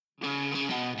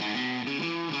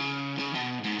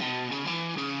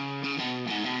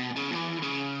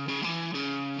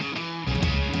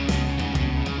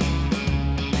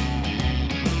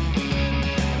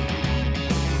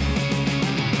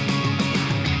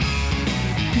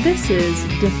This is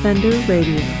Defender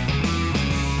Radio.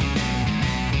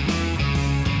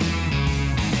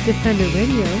 Defender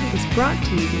Radio is brought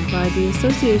to you by the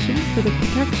Association for the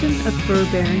Protection of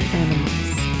Fur-Bearing Animals.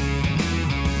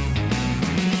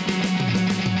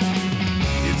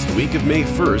 It's the week of May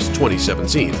 1st,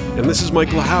 2017, and this is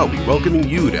Michael Howey welcoming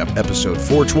you to episode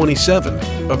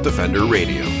 427 of Defender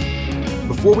Radio.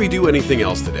 Before we do anything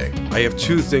else today, I have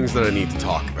two things that I need to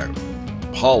talk about.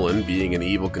 Pollen being an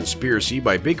evil conspiracy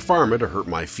by Big Pharma to hurt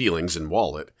my feelings and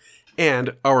wallet,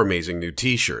 and our amazing new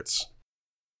t-shirts.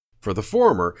 For the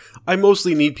former, I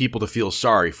mostly need people to feel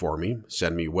sorry for me,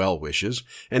 send me well wishes,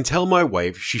 and tell my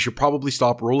wife she should probably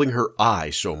stop rolling her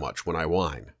eyes so much when I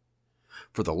whine.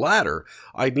 For the latter,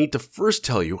 I need to first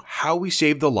tell you how we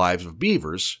saved the lives of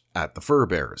beavers at the Fur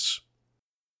Bears.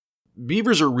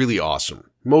 Beavers are really awesome.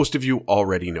 Most of you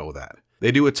already know that.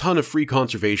 They do a ton of free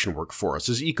conservation work for us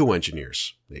as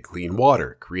eco-engineers. They clean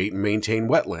water, create and maintain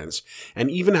wetlands, and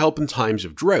even help in times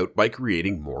of drought by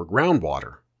creating more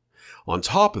groundwater. On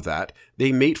top of that,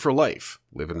 they mate for life,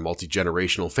 live in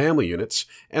multi-generational family units,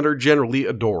 and are generally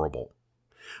adorable.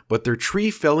 But their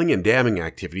tree felling and damming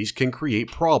activities can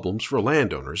create problems for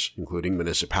landowners, including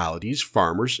municipalities,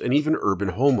 farmers, and even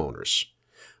urban homeowners.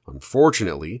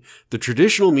 Unfortunately, the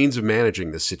traditional means of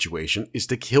managing this situation is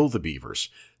to kill the beavers,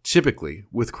 typically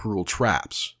with cruel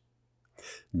traps.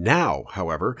 Now,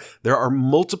 however, there are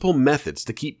multiple methods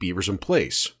to keep beavers in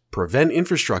place, prevent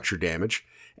infrastructure damage,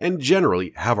 and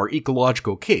generally have our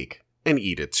ecological cake and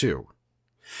eat it too.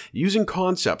 Using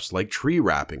concepts like tree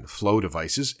wrapping, flow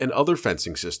devices, and other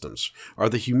fencing systems are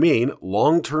the humane,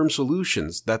 long-term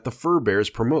solutions that the Fur Bears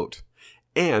promote,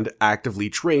 and actively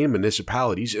train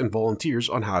municipalities and volunteers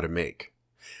on how to make.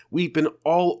 We've been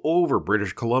all over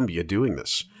British Columbia doing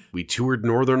this. We toured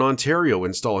Northern Ontario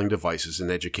installing devices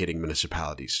and educating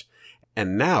municipalities.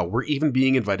 And now we're even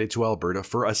being invited to Alberta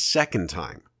for a second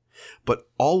time. But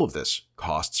all of this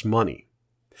costs money.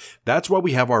 That's why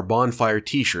we have our Bonfire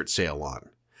t-shirt sale on.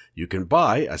 You can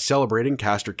buy a Celebrating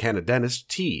Castor Canadensis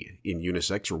tee in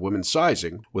unisex or women's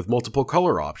sizing with multiple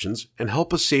color options and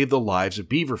help us save the lives of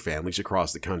beaver families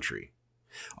across the country.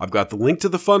 I've got the link to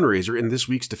the fundraiser in this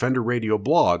week's Defender Radio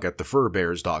blog at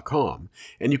thefurbears.com,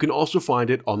 and you can also find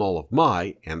it on all of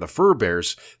my and the Fur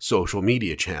Bears social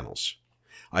media channels.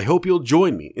 I hope you'll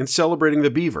join me in celebrating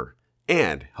the beaver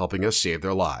and helping us save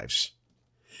their lives.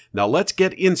 Now let's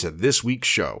get into this week's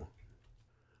show.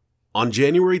 On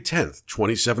January 10th,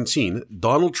 2017,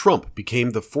 Donald Trump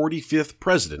became the 45th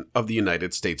President of the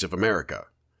United States of America.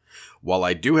 While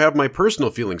I do have my personal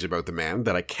feelings about the man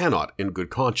that I cannot in good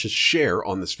conscience share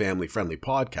on this family-friendly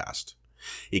podcast,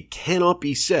 it cannot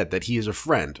be said that he is a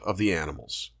friend of the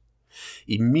animals.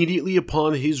 Immediately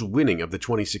upon his winning of the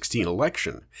 2016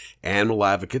 election, animal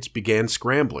advocates began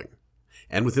scrambling,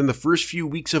 and within the first few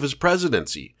weeks of his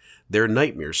presidency, their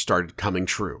nightmares started coming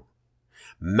true.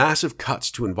 Massive cuts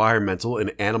to environmental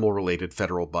and animal-related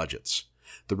federal budgets,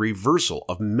 the reversal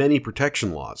of many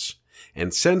protection laws,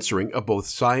 and censoring of both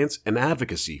science and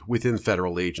advocacy within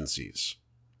federal agencies.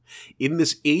 In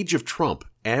this age of Trump,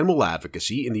 animal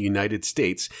advocacy in the United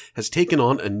States has taken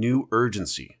on a new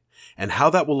urgency, and how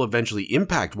that will eventually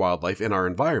impact wildlife and our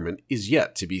environment is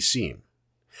yet to be seen.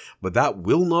 But that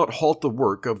will not halt the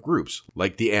work of groups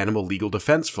like the Animal Legal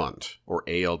Defense Fund, or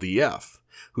ALDF,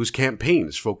 whose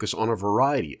campaigns focus on a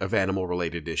variety of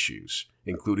animal-related issues,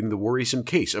 including the worrisome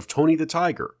case of Tony the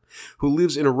tiger, who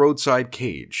lives in a roadside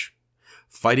cage,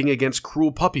 fighting against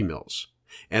cruel puppy mills,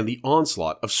 and the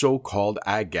onslaught of so-called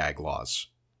ag-gag laws.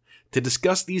 To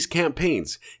discuss these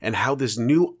campaigns and how this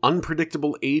new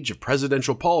unpredictable age of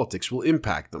presidential politics will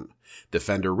impact them,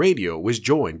 Defender Radio was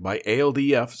joined by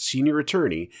ALDF senior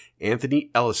attorney Anthony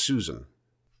Ellis-Susan.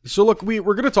 So look, we're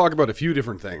going to talk about a few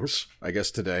different things, I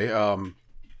guess, today.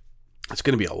 It's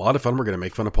going to be a lot of fun. We're going to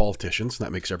make fun of politicians, and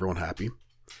that makes everyone happy.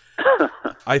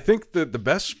 I think that the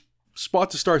best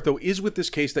spot to start, though, is with this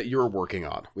case that you're working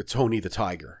on with Tony the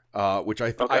tiger, which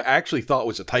I actually thought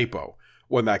was a typo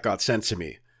when that got sent to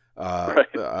me.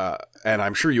 And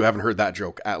I'm sure you haven't heard that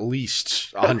joke at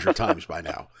least 100 times by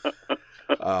now.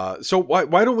 So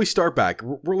why don't we start back?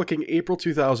 We're looking April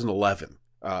 2011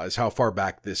 is how far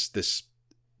back this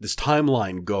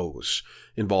timeline goes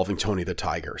involving Tony the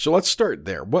tiger. So let's start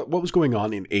there. What was going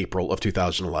on in April of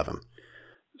 2011?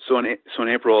 So in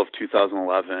April of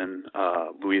 2011,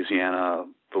 the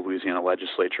Louisiana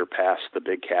legislature passed the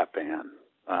big cat ban,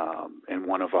 and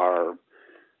one of our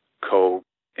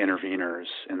co-interveners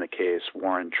in the case,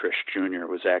 Warren Trish Jr.,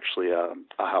 was actually a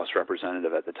House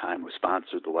representative at the time who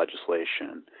sponsored the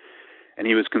legislation. And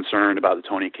he was concerned about the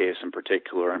Tony case in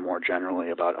particular, and more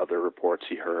generally about other reports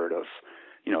he heard of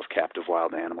of captive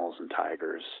wild animals and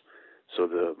tigers. So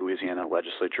the Louisiana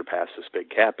legislature passed this big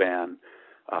cat ban,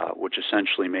 which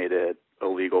essentially made it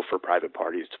illegal for private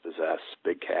parties to possess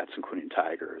big cats, including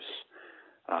tigers.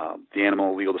 The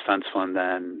Animal Legal Defense Fund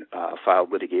then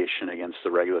filed litigation against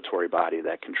the regulatory body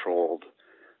that controlled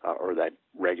or that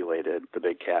regulated the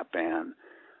big cat ban,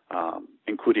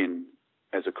 including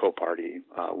as a co-party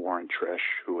Warren Trish,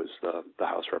 who was the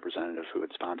House representative who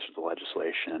had sponsored the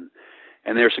legislation.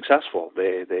 And they were successful.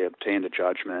 They obtained a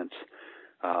judgment,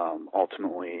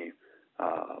 ultimately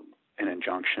an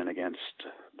injunction against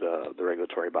the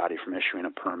regulatory body from issuing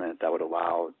a permit that would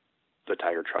allow the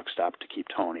Tiger truck stop to keep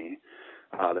Tony.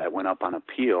 That went up on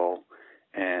appeal,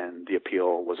 and the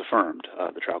appeal was affirmed.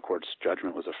 The trial court's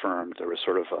judgment was affirmed. There was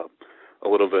sort of a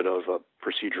little bit of a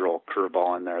procedural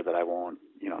curveball in there that I won't,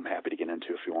 I'm happy to get into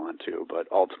if you want to, but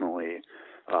ultimately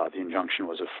the injunction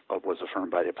was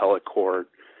affirmed by the appellate court.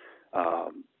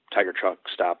 Tiger truck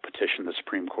stop petitioned the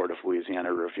Supreme Court of Louisiana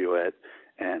to review it,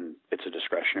 and it's a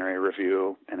discretionary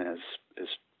review, and is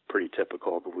pretty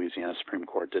typical. The Louisiana Supreme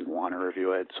Court didn't want to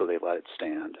review it, so they let it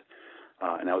stand.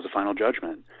 And that was the final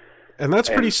judgment. And that's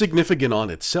pretty significant on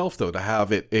itself, though, to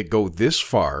have it go this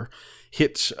far,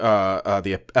 hits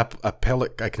the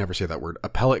appellate, I can never say that word,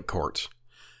 appellate court,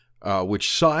 which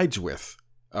sides with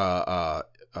ALDF.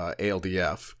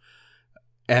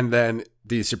 And then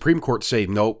the Supreme Court say,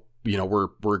 nope,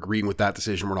 we're agreeing with that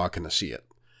decision. We're not going to see it.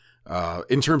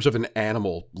 In terms of an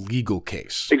animal legal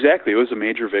case. Exactly. It was a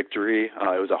major victory.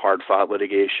 It was a hard-fought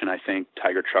litigation. I think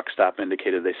Tiger Truck Stop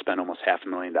indicated they spent almost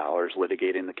 $500,000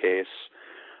 litigating the case.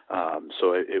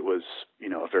 So it was,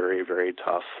 a very, very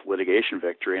tough litigation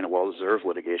victory and a well-deserved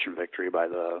litigation victory by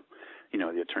the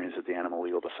attorneys at the Animal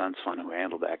Legal Defense Fund who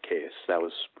handled that case. That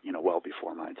was, well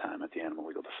before my time at the Animal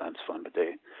Legal Defense Fund, but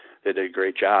they did a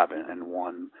great job and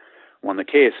won the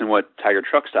case. And what Tiger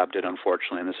Truck Stop did,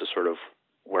 unfortunately, and this is sort of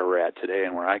where we're at today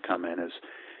and where I come in, is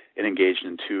it engaged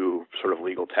in two sort of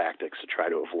legal tactics to try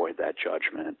to avoid that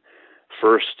judgment.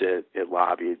 First, it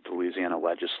lobbied the Louisiana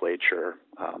legislature.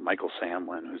 Michael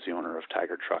Sandlin, who's the owner of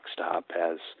Tiger Truck Stop,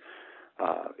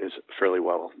 is fairly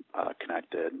well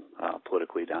connected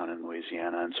politically down in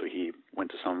Louisiana, and so he went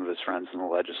to some of his friends in the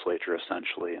legislature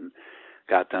essentially and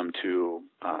got them to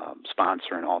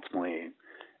sponsor and ultimately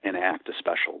enact a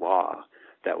special law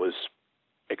that was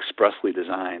expressly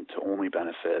designed to only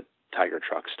benefit Tiger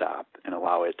Truck Stop and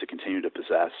allow it to continue to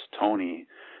possess Tony,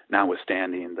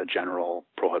 notwithstanding the general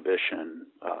prohibition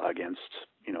against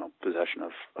possession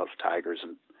of tigers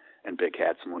and big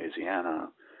cats in Louisiana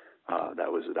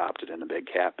that was adopted in the big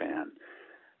cat ban.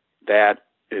 That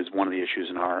is one of the issues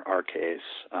in our case.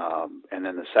 And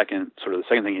then the second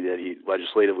thing he did,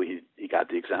 legislatively he got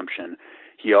the exemption.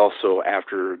 He also,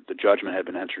 after the judgment had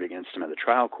been entered against him at the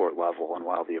trial court level, and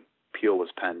while the appeal was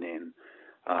pending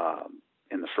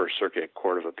in the First Circuit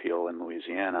Court of Appeal in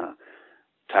Louisiana,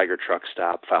 Tiger Truck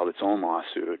Stop filed its own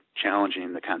lawsuit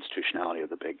challenging the constitutionality of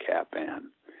the big cat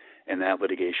ban. And that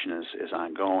litigation is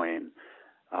ongoing.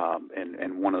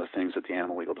 And one of the things that the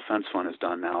Animal Legal Defense Fund has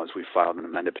done now is we filed an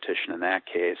amended petition in that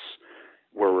case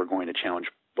where we're going to challenge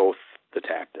both the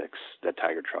tactics that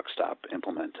Tiger Truck Stop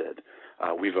implemented.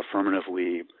 We've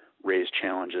affirmatively raised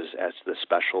challenges as to the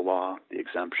special law, the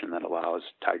exemption that allows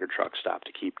Tiger Truck Stop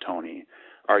to keep Tony,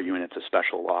 arguing it's a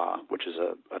special law, which is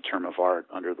a term of art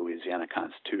under the Louisiana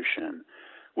Constitution,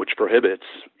 which prohibits,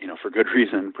 for good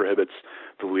reason, prohibits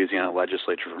the Louisiana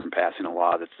legislature from passing a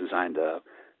law that's designed to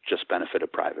just benefit a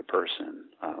private person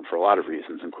for a lot of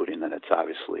reasons, including that it's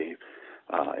obviously,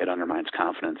 it undermines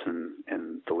confidence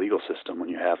in the legal system when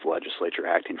you have the legislature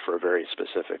acting for a very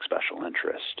specific special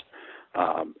interest.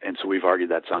 And so we've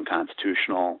argued that's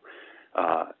unconstitutional.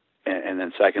 And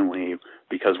then secondly,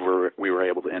 because we were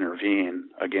able to intervene,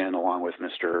 again, along with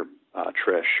Mr.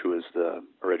 Trish, who is the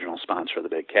original sponsor of the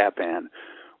big cat ban,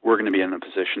 we're going to be in a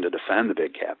position to defend the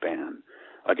big cat ban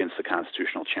against the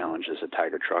constitutional challenges that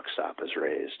Tiger Truck Stop has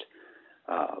raised.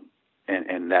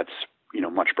 And that's,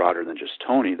 much broader than just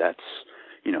Tony. That's,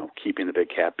 keeping the big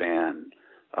cat ban,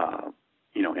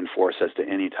 in force as to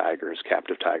any tigers,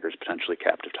 potentially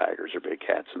captive tigers or big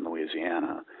cats in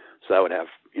Louisiana. So that would have,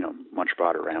 much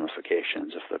broader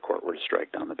ramifications if the court were to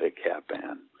strike down the big cat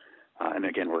ban. And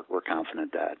again, we're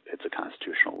confident that it's a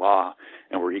constitutional law,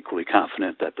 and we're equally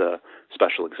confident that the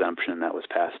special exemption that was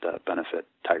passed to benefit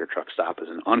Tiger Truck Stop is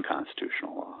an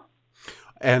unconstitutional law.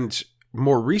 And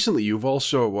more recently, you've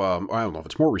also, I don't know if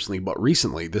it's more recently, but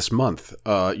recently, this month,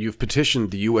 you've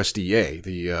petitioned the USDA,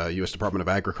 the U.S. Department of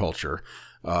Agriculture,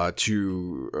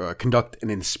 to conduct an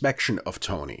inspection of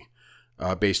Tony.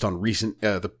 Based on recent,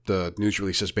 the news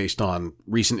release is based on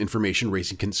recent information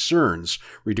raising concerns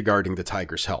regarding the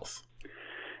tiger's health.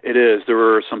 It is. There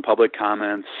were some public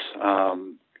comments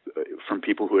from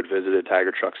people who had visited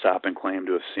Tiger Truck Stop and claimed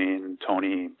to have seen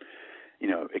Tony,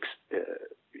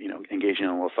 engaging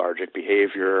in lethargic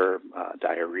behavior,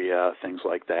 diarrhea, things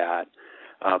like that.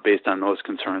 Based on those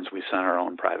concerns, we sent our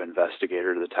own private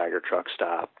investigator to the Tiger Truck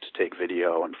Stop to take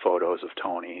video and photos of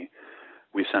Tony.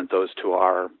 We sent those to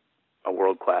a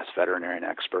world-class veterinarian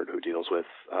expert who deals with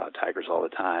tigers all the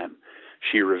time.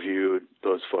 She reviewed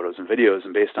those photos and videos,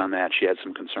 and based on that, she had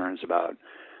some concerns about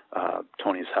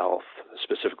Tony's health,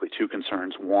 specifically two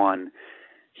concerns. One,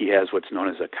 he has what's known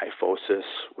as a kyphosis,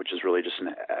 which is really just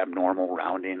an abnormal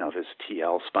rounding of his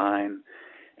TL spine,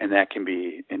 and that can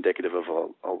be indicative of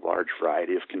a large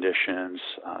variety of conditions,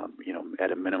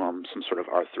 at a minimum some sort of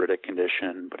arthritic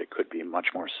condition, but it could be much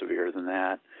more severe than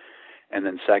that. And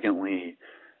then secondly,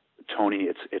 Tony,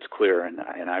 it's clear, and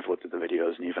I've looked at the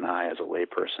videos, and even I, as a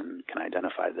layperson, can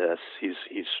identify this.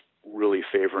 He's really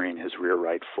favoring his rear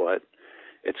right foot.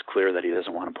 It's clear that he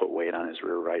doesn't want to put weight on his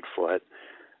rear right foot,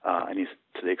 and he's,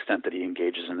 to the extent that he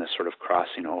engages in this sort of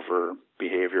crossing over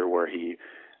behavior where he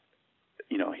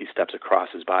steps across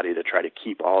his body to try to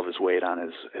keep all of his weight on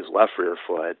his left rear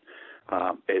foot.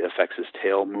 It affects his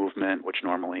tail movement, which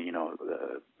normally,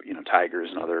 tigers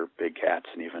and other big cats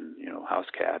and even, house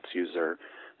cats use their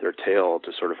tail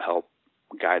to sort of help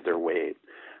guide their weight.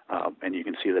 And you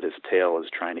can see that his tail is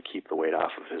trying to keep the weight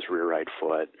off of his rear right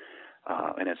foot,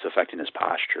 and it's affecting his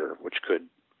posture, which could,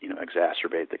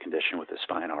 exacerbate the condition with his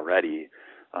spine already.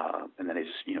 And then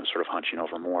he's, sort of hunching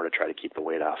over more to try to keep the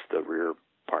weight off the rear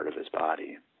part of his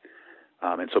body.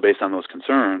 And so based on those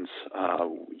concerns,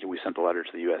 we sent a letter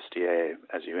to the USDA,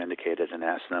 as you indicated, and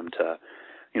asked them to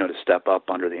step up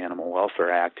under the Animal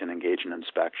Welfare Act and engage in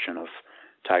inspection of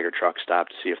Tiger Truck Stop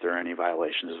to see if there are any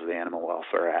violations of the Animal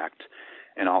Welfare Act,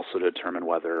 and also to determine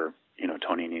whether,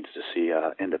 Tony needs to see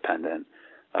an independent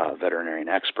veterinarian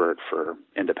expert for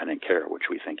independent care, which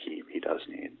we think he does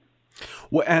need.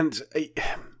 Well, and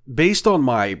based on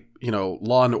my,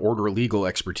 law and order legal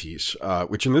expertise,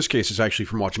 which in this case is actually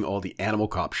from watching all the Animal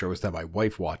Cop shows that my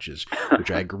wife watches,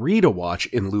 which I agree to watch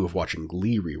in lieu of watching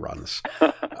Glee reruns.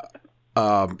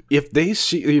 If they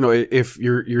see, if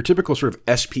your typical sort of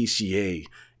SPCA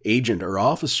agent or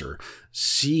officer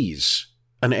sees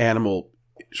an animal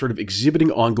sort of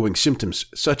exhibiting ongoing symptoms,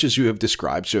 such as you have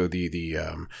described, so the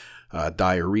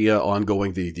diarrhea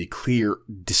ongoing, the clear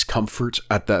discomfort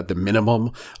at the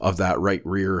minimum of that right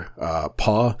rear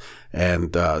paw,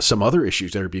 and some other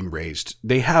issues that are being raised,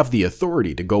 they have the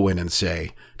authority to go in and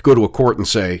go to a court and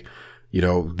say,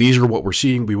 these are what we're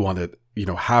seeing. We want to,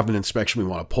 have an inspection. We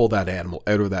want to pull that animal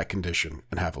out of that condition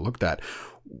and have a look at.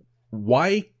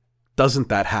 Why doesn't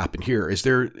that happen here? Is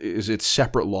it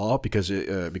separate law because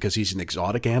he's an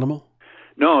exotic animal?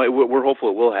 No, we're hopeful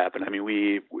it will happen. I mean,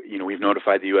 we've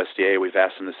notified the USDA. We've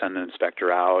asked them to send an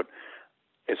inspector out.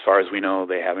 As far as we know,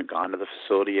 they haven't gone to the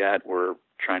facility yet. We're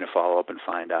trying to follow up and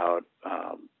find out.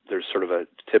 There's sort of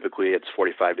typically it's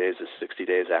 45 days to 60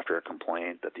 days after a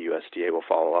complaint that the USDA will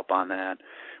follow up on that.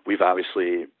 We've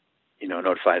obviously,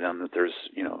 notified them that there's,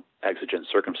 exigent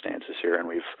circumstances here, and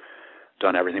we've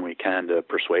done everything we can to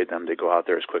persuade them to go out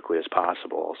there as quickly as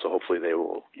possible. So hopefully they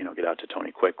will, get out to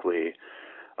Tony quickly.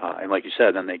 And like you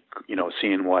said, then they,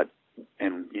 seeing what,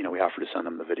 and, we offer to send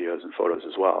them the videos and photos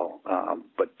as well.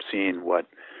 But seeing what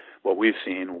we've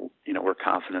seen, we're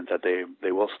confident that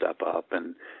they will step up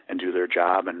and do their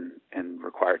job and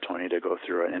require Tony to go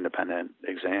through an independent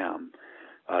exam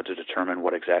to determine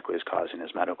what exactly is causing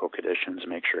his medical conditions and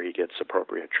make sure he gets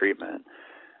appropriate treatment.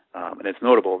 And it's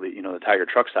notable that, the Tiger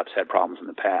Truck Stop's had problems in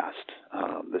the past.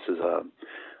 This is a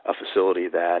facility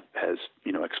that has,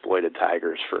 exploited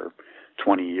tigers for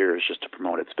 20 years just to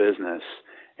promote its business.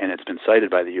 And it's been cited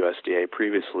by the USDA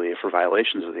previously for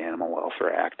violations of the Animal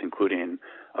Welfare Act, including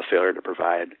a failure to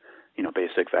provide,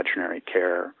 basic veterinary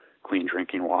care, clean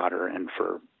drinking water, and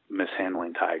for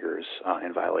mishandling tigers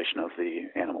in violation of the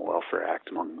Animal Welfare Act,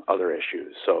 among other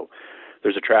issues. So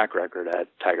there's a track record at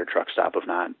Tiger Truck Stop of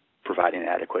not providing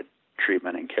adequate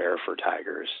treatment and care for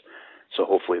tigers. So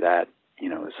hopefully that,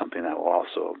 is something that will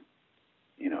also,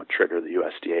 trigger the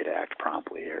USDA to act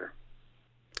promptly here.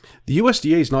 The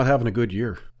USDA is not having a good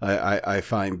year. I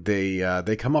find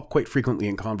they come up quite frequently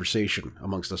in conversation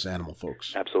amongst us animal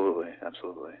folks. Absolutely.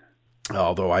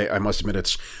 Although I must admit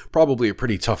it's probably a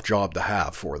pretty tough job to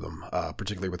have for them,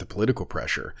 particularly with the political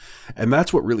pressure. And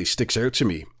that's what really sticks out to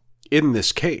me in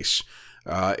this case,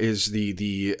 is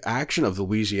the action of the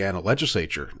Louisiana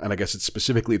legislature, and I guess it's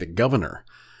specifically the governor,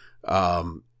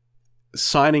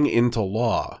 signing into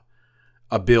law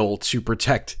a bill to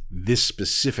protect this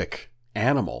specific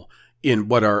animal in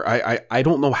what are, I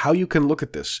don't know how you can look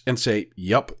at this and say,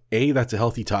 yep, A, that's a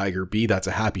healthy tiger, B, that's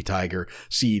a happy tiger,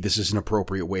 C, this is an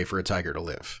appropriate way for a tiger to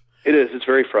live. It is. It's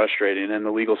very frustrating, and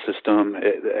the legal system,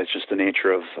 it's just the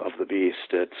nature of the beast.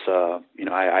 It's,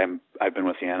 I've been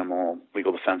with the Animal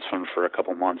Legal Defense Fund for a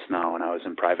couple months now, and I was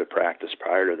in private practice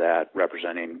prior to that,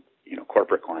 representing,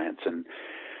 corporate clients, and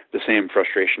the same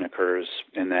frustration occurs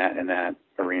in that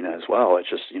arena as well. It's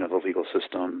just, the legal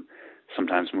system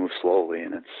sometimes moves slowly,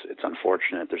 and it's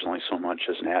unfortunate. There's only so much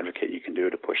as an advocate you can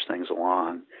do to push things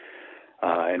along,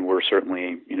 and we're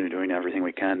certainly, doing everything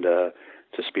we can to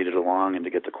speed it along and to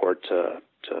get the court to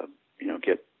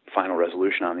get final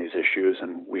resolution on these issues.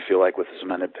 And we feel like with this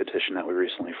amended petition that we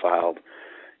recently filed,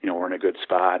 we're in a good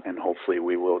spot, and hopefully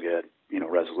we will get,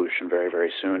 resolution very,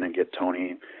 very soon and get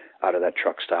Tony out of that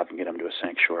truck stop and get him to a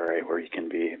sanctuary where he can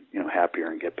be, happier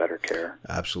and get better care.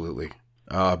 Absolutely.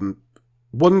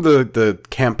 One of the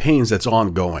campaigns that's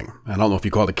ongoing, I don't know if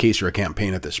you call it a case or a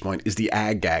campaign at this point, is the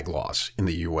ag-gag laws in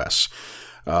the U.S.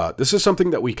 This is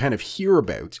something that we kind of hear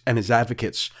about, and as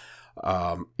advocates,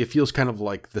 it feels kind of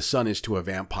like the sun is to a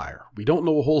vampire. We don't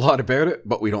know a whole lot about it,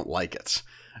 but we don't like it.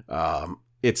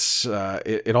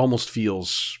 It almost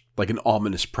feels like an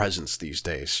ominous presence these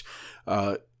days.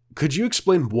 Could you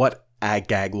explain what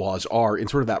ag-gag laws are in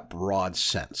sort of that broad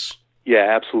sense?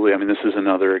 Yeah, absolutely. I mean, this is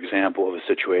another example of a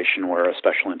situation where a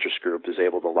special interest group is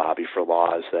able to lobby for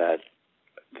laws that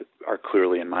are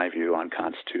clearly, in my view,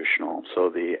 unconstitutional. So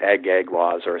the ag-gag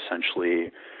laws are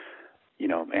essentially,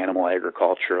 animal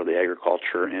agriculture, the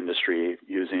agriculture industry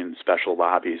using special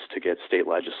lobbies to get state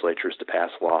legislatures to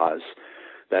pass laws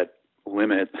that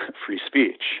limit free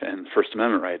speech and First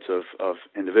Amendment rights of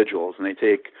individuals. And they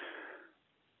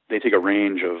take a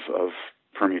range of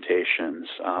permutations,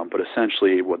 but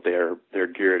essentially what they're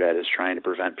geared at is trying to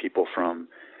prevent people from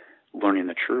learning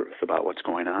the truth about what's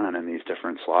going on in these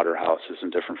different slaughterhouses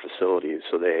and different facilities.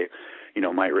 So they,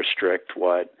 might restrict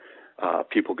what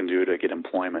people can do to get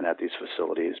employment at these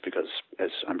facilities, because, as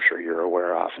I'm sure you're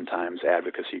aware, oftentimes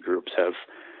advocacy groups have,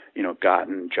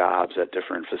 gotten jobs at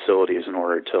different facilities in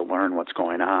order to learn what's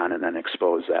going on and then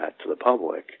expose that to the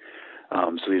public.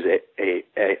 So these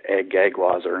ag-gag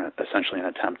laws are essentially an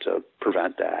attempt to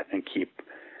prevent that and keep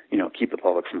the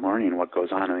public from learning what goes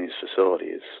on in these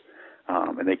facilities.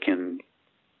 And they can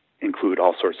include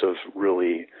all sorts of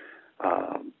really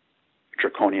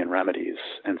draconian remedies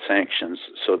and sanctions,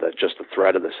 so that just the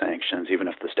threat of the sanctions, even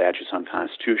if the statute's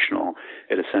unconstitutional,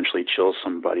 it essentially chills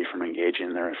somebody from engaging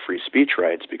in their free speech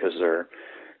rights, because they're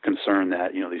concerned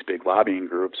that, these big lobbying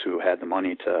groups who had the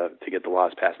money to get the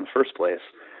laws passed in the first place,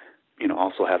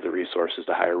 also have the resources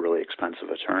to hire really expensive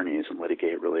attorneys and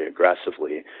litigate really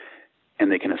aggressively.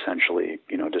 And they can essentially,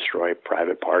 destroy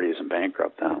private parties and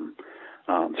bankrupt them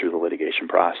through the litigation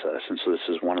process. And so this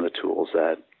is one of the tools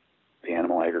that the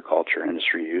animal agriculture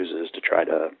industry uses to try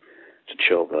to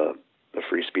chill the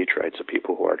free speech rights of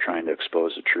people who are trying to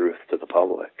expose the truth to the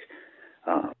public.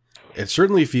 It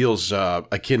certainly feels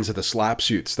akin to the slap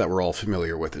suits that we're all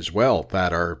familiar with as well,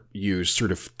 that are used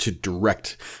sort of to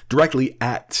directly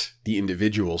at the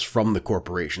individuals from the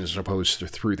corporation as opposed to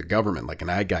through the government, like an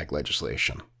ag-gag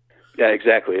legislation. Yeah,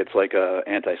 exactly. It's like a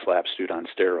anti-slap suit on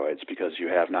steroids, because you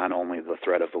have not only the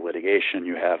threat of the litigation,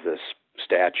 you have this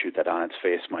statute that on its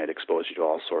face might expose you to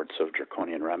all sorts of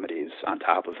draconian remedies on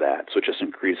top of that. So it just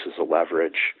increases the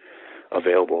leverage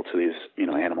available to these,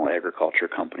 animal agriculture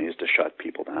companies to shut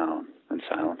people down and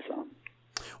silence them.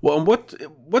 Well, and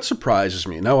what surprises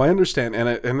me, now I understand,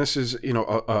 and this is,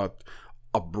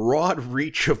 a broad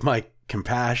reach of my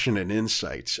compassion and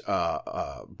insights,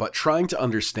 but trying to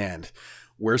understand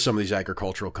where some of these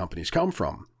agricultural companies come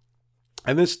from.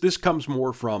 And this comes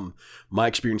more from my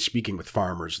experience speaking with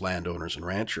farmers, landowners, and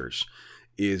ranchers,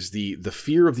 is the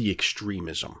fear of the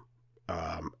extremism.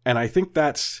 And I think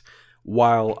that's,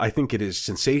 while I think it is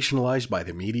sensationalized by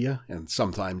the media and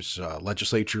sometimes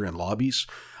legislature and lobbies,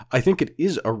 I think it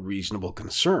is a reasonable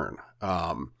concern,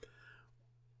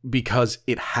 because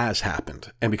it has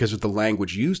happened, and because of the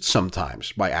language used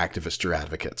sometimes by activists or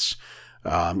advocates.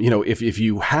 If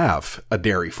you have a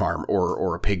dairy farm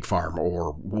or a pig farm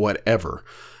or whatever,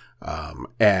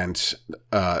 and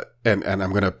I'm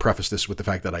going to preface this with the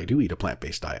fact that I do eat a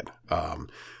plant-based diet,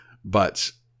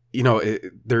 but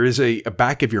there is a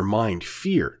back of your mind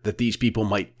fear that these people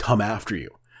might come after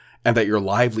you, and that your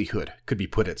livelihood could be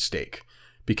put at stake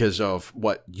because of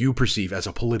what you perceive as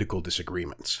a political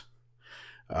disagreement.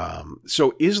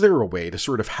 So is there a way to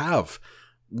sort of have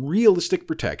realistic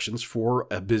protections for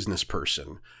a business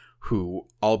person who,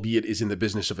 albeit is in the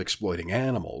business of exploiting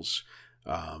animals,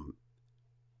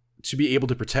 to be able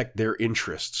to protect their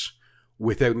interests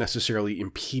without necessarily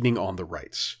impeding on the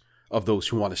rights of those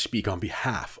who want to speak on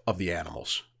behalf of the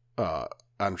animals.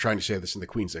 I'm trying to say this in the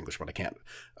Queen's English, but I can't.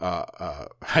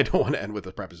 I don't want to end with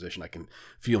a preposition. I can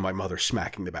feel my mother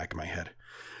smacking the back of my head.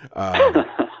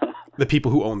 The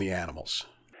people who own the animals.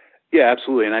 Yeah,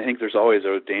 absolutely. And I think there's always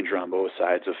a danger on both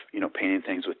sides of, painting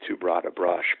things with too broad a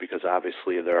brush, because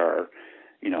obviously there are,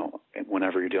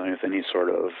 whenever you're dealing with any sort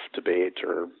of debate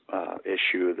or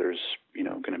issue, there's,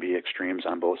 going to be extremes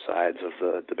on both sides of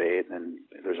the debate, and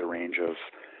there's a range of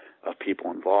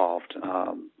people involved.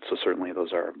 So certainly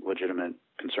those are legitimate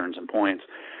concerns and points.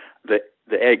 The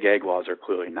ag-gag laws are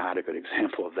clearly not a good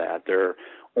example of that. They're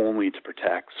only to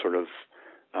protect sort of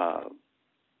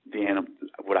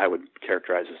what I would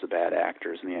characterize as the bad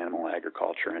actors in the animal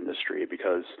agriculture industry,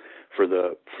 because for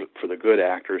the good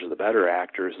actors or the better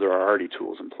actors, there are already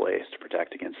tools in place to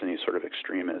protect against any sort of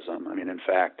extremism. I mean, in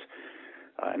fact,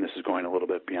 and this is going a little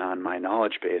bit beyond my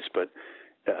knowledge base, but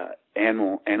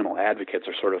animal advocates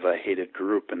are sort of a hated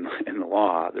group in the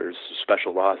law. There's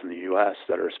special laws in the U.S.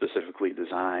 that are specifically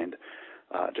designed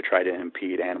to try to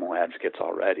impede animal advocates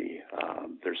already.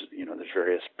 There's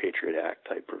various Patriot Act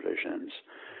type provisions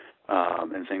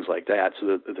and things like that. So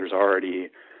that there's already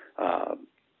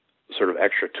sort of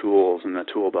extra tools in the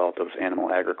tool belt of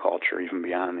animal agriculture, even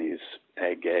beyond these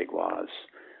ag-gag laws.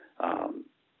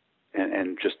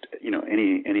 And just,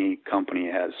 any company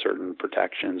has certain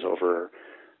protections over,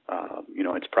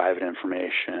 its private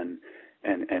information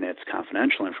and its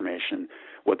confidential information.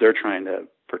 What they're trying to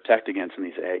protect against in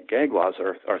these ag-gag laws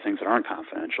are things that aren't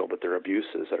confidential, but they're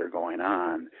abuses that are going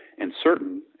on in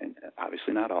certain, and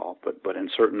obviously not all, but in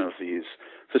certain of these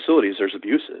facilities, there's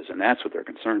abuses, and that's what they're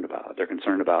concerned about. They're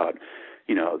concerned about,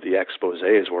 the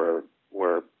exposés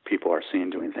where people are seen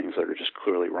doing things that are just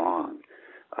clearly wrong,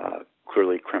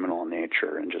 clearly criminal in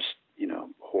nature, and just,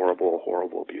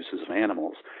 horrible abuses of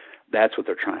animals. That's what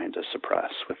they're trying to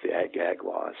suppress with the ag-gag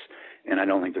laws. And I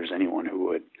don't think there's anyone who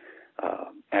would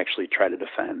actually try to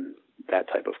defend that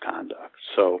type of conduct.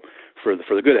 So for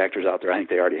the good actors out there, I think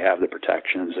they already have the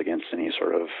protections against any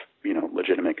sort of,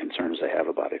 legitimate concerns they have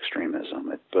about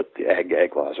extremism. But the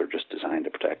ag-gag laws are just designed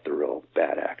to protect the real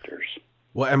bad actors.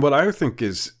 Well, and what I think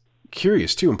is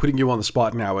curious, too, I'm putting you on the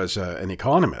spot now as an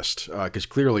economist, because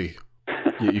clearly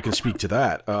you can speak to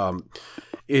that,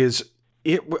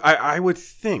 I would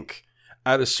think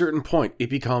at a certain point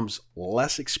it becomes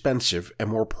less expensive and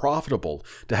more profitable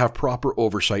to have proper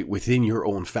oversight within your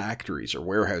own factories or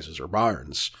warehouses or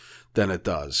barns than it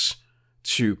does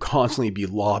to constantly be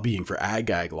lobbying for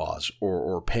ag-gag laws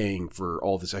or paying for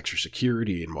all this extra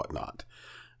security and whatnot.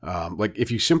 Like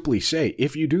if you simply say,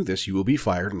 if you do this, you will be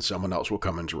fired and someone else will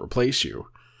come in to replace you.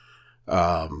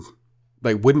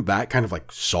 Wouldn't that kind of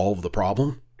solve the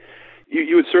problem?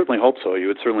 You would certainly hope so. You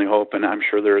would certainly hope, and I'm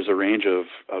sure there is a range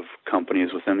of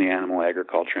companies within the animal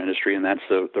agriculture industry, and that's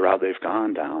the route they've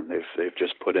gone down. They've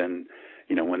just put in,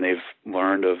 when they've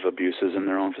learned of abuses in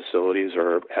their own facilities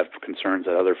or have concerns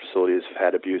that other facilities have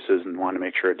had abuses and want to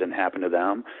make sure it didn't happen to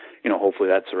them, hopefully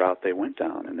that's the route they went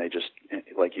down. And they just,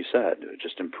 like you said,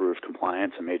 just improved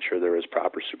compliance and made sure there was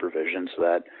proper supervision so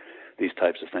that these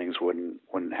types of things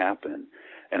wouldn't happen.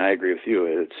 And I agree with you.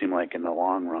 It seemed like in the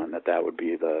long run that would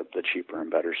be the cheaper and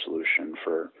better solution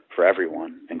for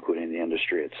everyone, including the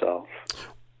industry itself.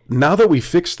 Now that we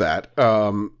fixed that,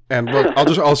 and look,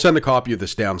 I'll send a copy of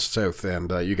this down south,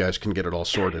 and you guys can get it all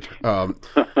sorted.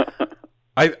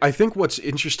 I think what's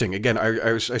interesting, again,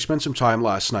 I spent some time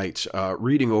last night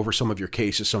reading over some of your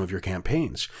cases, some of your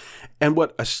campaigns, and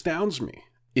what astounds me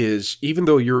is even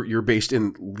though you're based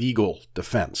in legal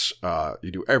defense,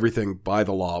 you do everything by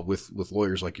the law with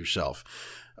lawyers like yourself.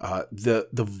 The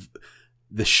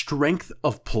strength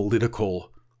of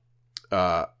political,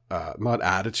 not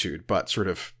attitude, but sort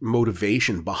of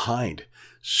motivation behind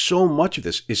so much of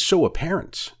this is so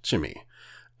apparent to me,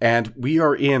 and we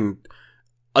are in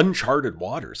uncharted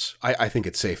waters. I think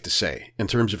it's safe to say in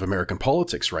terms of American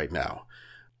politics right now.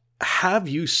 Have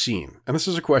you seen, and this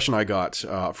is a question I got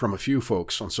from a few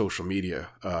folks on social media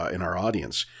in our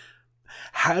audience,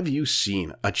 have you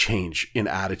seen a change in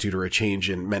attitude or a change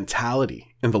in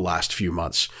mentality in the last few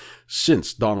months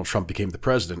since Donald Trump became the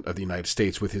president of the United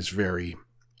States with his very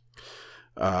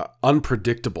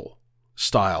unpredictable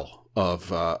style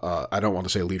of, I don't want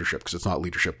to say leadership because it's not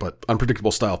leadership, but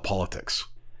unpredictable style of politics?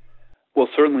 Well,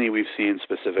 certainly we've seen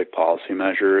specific policy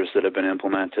measures that have been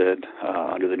implemented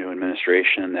under the new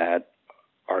administration that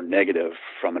are negative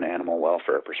from an animal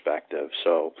welfare perspective.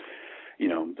 So,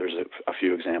 there's a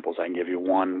few examples I can give you.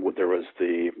 One, there was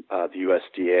the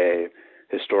USDA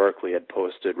historically had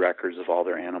posted records of all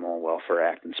their Animal Welfare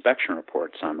Act inspection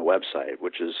reports on the website,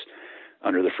 which is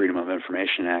under the Freedom of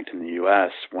Information Act in the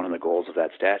U.S., one of the goals of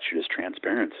that statute is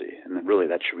transparency. And really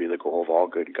that should be the goal of all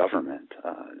good government,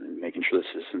 making sure the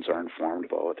citizens are informed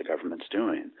about what the government's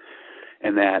doing.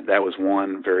 And that was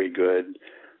one very good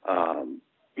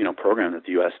program that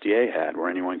the USDA had, where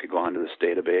anyone could go onto this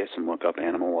database and look up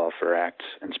Animal Welfare Act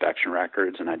inspection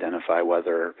records and identify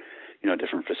whether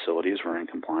different facilities were in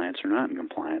compliance or not in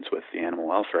compliance with the Animal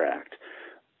Welfare Act.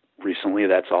 Recently,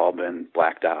 that's all been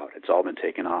blacked out. It's all been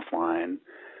taken offline,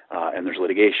 and there's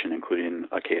litigation, including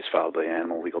a case filed by the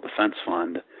Animal Legal Defense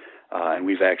Fund, and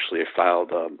we've actually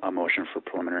filed a motion for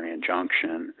preliminary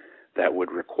injunction that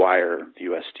would require the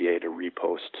USDA to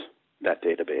repost that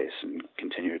database and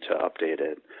continue to update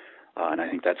it. And I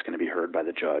think that's going to be heard by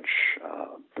the judge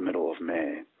the middle of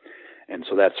May. And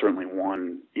so that's certainly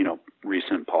one,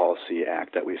 recent policy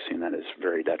act that we've seen that is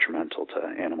very detrimental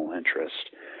to animal interest.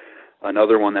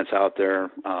 Another one that's out there,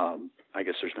 I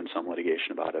guess there's been some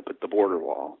litigation about it, but the border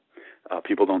wall.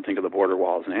 People don't think of the border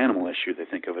wall as an animal issue. They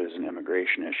think of it as an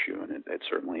immigration issue, and it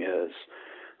certainly is.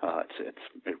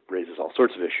 It raises all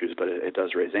sorts of issues, but it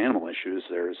does raise animal issues.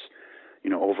 There's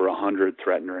over 100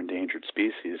 threatened or endangered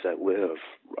species that live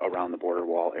around the border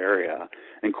wall area,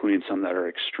 including some that are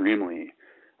extremely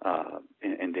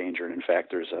endangered. In fact,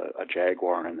 there's a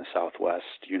jaguar in the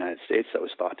southwest United States that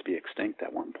was thought to be extinct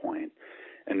at one point.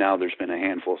 And now there's been a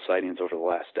handful of sightings over the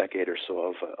last decade or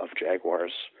so of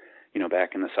jaguars,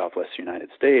 back in the southwest United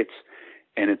States.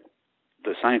 And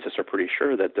the scientists are pretty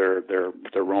sure that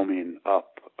they're roaming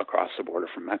up across the border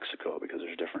from Mexico, because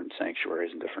there's different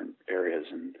sanctuaries in different areas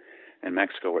in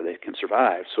Mexico where they can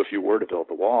survive. So if you were to build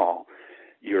the wall,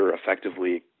 you're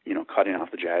effectively, cutting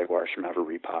off the jaguars from ever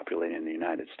repopulating the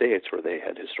United States where they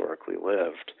had historically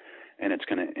lived, and it's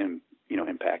going to,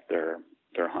 impact their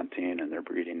hunting and their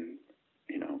breeding,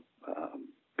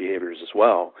 behaviors as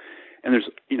well. And there's,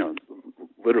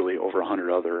 literally over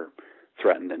 100 other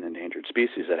threatened and endangered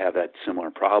species that have that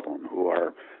similar problem, who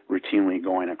are routinely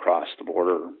going across the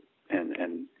border,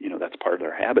 and that's part of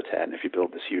their habitat. And if you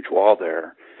build this huge wall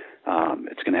there,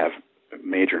 it's going to have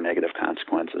major negative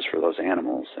consequences for those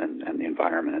animals and the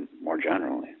environment more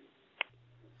generally.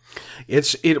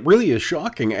 It really is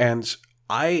shocking. And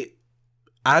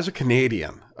as a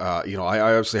Canadian, I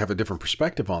obviously have a different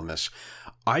perspective on this.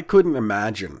 I couldn't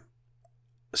imagine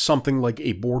something like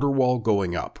a border wall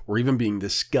going up or even being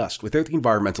discussed without the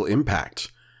environmental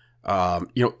impact,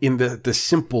 in the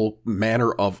simple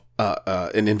manner of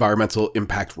an environmental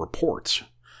impact report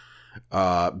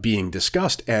being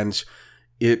discussed. And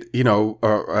it,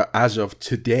 as of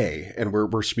today, and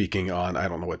we're speaking on, I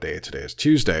don't know what day today is,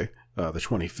 Tuesday, the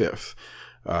 25th,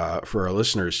 for our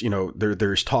listeners,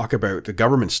 there's talk about the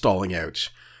government stalling out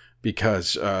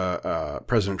because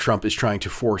President Trump is trying to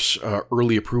force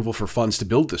early approval for funds to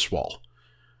build this wall.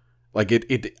 Like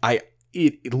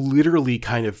it literally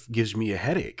kind of gives me a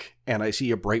headache, and I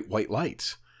see a bright white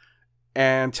light.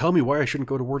 And tell me why I shouldn't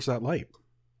go towards that light.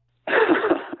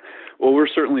 Well, we're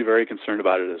certainly very concerned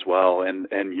about it as well. And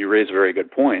you raise a very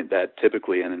good point that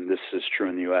typically, and this is true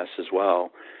in the U.S. as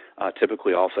well,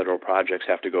 typically all federal projects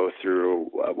have to go through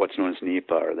what's known as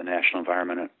NEPA, or the National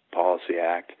Environmental Policy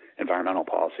Act.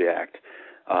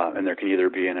 And there can either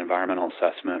be an environmental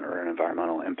assessment or an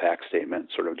environmental impact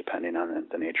statement, sort of depending on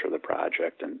the nature of the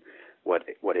project and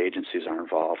what agencies are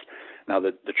involved. Now,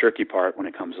 the tricky part when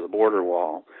it comes to the border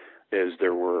wall is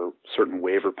there were certain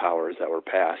waiver powers that were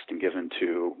passed and given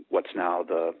to what's now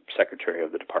the Secretary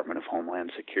of the Department of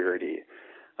Homeland Security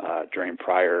during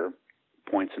prior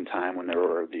points in time when there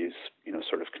were these,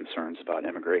 sort of concerns about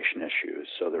immigration issues.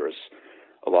 So there was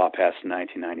a law passed in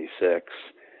 1996,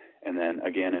 and then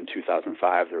again in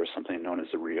 2005 there was something known as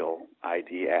the Real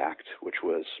ID Act, which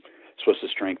was supposed to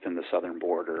strengthen the southern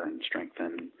border and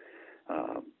strengthen,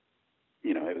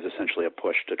 it was essentially a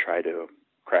push to try to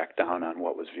crack down on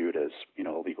what was viewed as,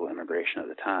 illegal immigration at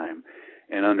the time.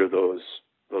 And under those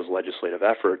legislative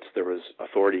efforts, there was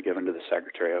authority given to the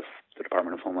Secretary of the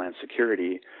Department of Homeland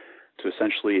Security to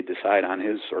essentially decide on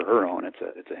his or her own, it's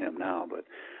a him now, but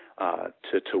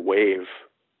to waive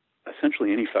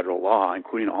essentially any federal law,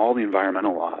 including all the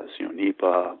environmental laws,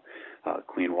 NEPA,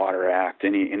 Clean Water Act,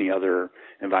 any other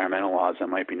environmental laws that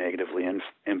might be negatively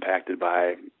impacted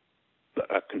by the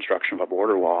construction of a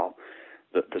border wall.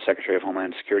 The Secretary of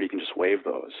Homeland Security can just waive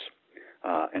those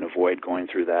and avoid going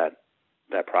through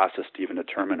that process to even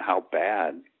determine how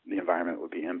bad the environment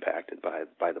would be impacted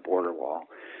by the border wall.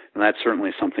 And that's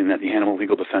certainly something that the Animal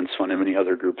Legal Defense Fund and many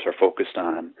other groups are focused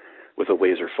on with a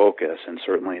laser focus, and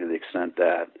certainly to the extent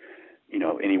that,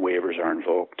 any waivers are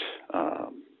invoked,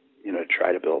 to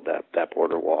try to build that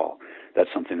border wall. That's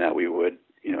something that we would,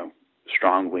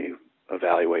 strongly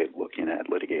evaluate looking at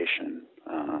litigation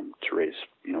to raise,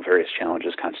 various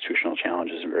challenges, constitutional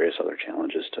challenges, and various other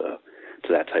challenges to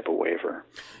that type of waiver.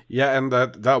 Yeah, and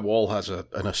that wall has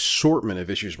an assortment of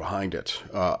issues behind it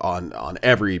on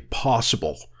every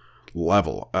possible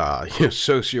level,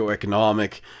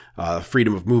 socioeconomic,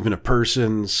 freedom of movement of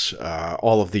persons,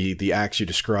 all of the acts you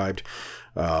described,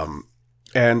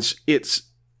 and it's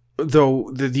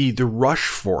though the rush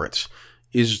for it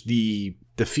is the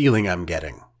feeling I'm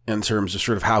getting in terms of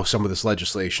sort of how some of this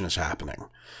legislation is happening.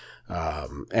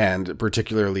 And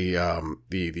particularly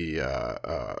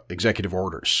the executive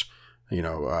orders.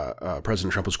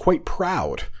 President Trump was quite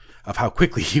proud of how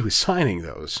quickly he was signing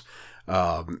those,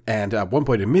 and at one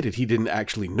point admitted he didn't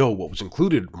actually know what was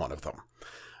included in one of them.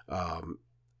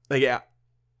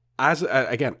 As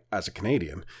a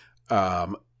Canadian,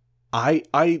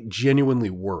 I genuinely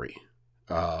worry.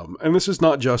 And this is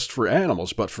not just for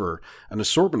animals, but for an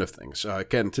assortment of things.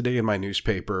 Again, today in my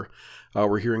newspaper,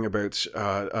 we're hearing about,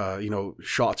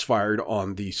 shots fired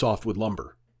on the softwood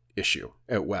lumber issue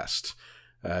out west.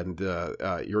 And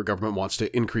your government wants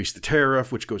to increase the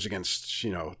tariff, which goes against,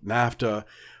 NAFTA,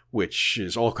 which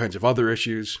is all kinds of other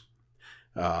issues.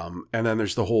 And then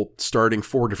there's the whole starting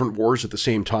 4 different wars at the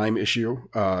same time issue.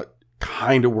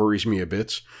 Kind of worries me a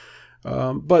bit.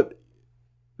 But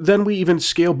then we even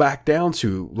scale back down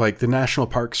to like the National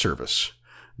Park Service.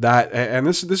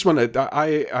 This one,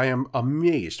 I am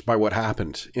amazed by what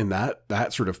happened in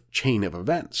that sort of chain of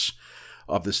events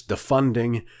of this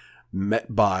defunding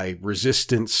met by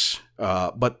resistance,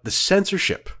 but the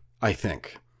censorship, I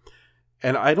think,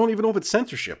 and I don't even know if it's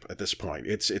censorship at this point.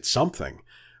 It's something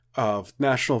of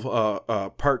National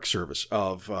Park Service,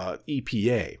 of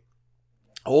EPA,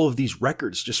 all of these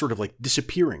records just sort of like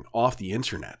disappearing off the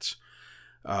internet.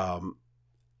 I'm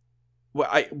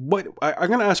going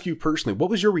to ask you personally, what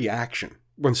was your reaction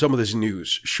when some of this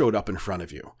news showed up in front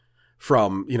of you?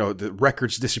 From, the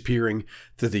records disappearing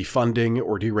to the funding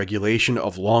or deregulation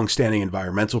of long-standing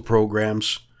environmental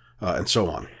programs and so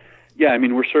on. Yeah, I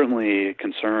mean, we're certainly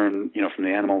concerned, from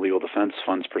the Animal Legal Defense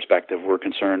Fund's perspective, we're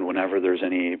concerned whenever there's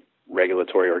any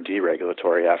regulatory or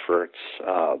deregulatory efforts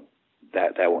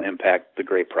that will impact the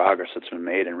great progress that's been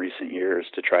made in recent years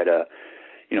to try to,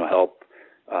 help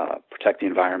protect the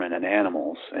environment and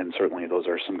animals. And certainly those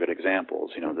are some good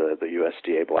examples. The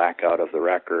USDA blackout of the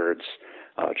records,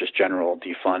 just general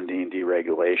defunding,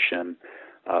 deregulation.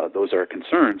 Those are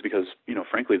concerns because,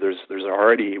 frankly, there's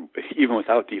already, even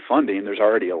without defunding, there's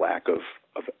already a lack of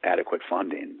adequate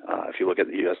funding. If you look at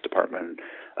the U.S. Department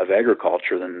of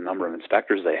Agriculture, the number of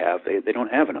inspectors they have, they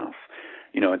don't have enough.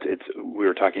 We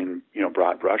were talking,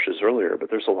 broad brushes earlier, but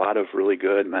there's a lot of really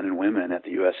good men and women at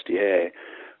the USDA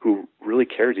who really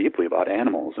care deeply about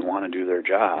animals and want to do their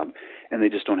job, and they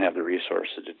just don't have the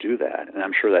resources to do that. And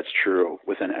I'm sure that's true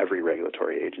within every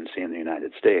regulatory agency in the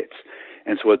United States.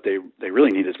 And so what they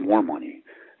really need is more money.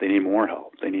 They need more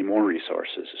help. They need more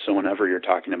resources. So whenever you're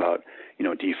talking about,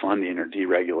 defunding or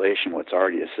deregulation, what's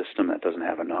already a system that doesn't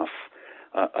have enough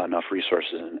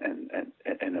resources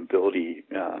and ability,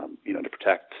 to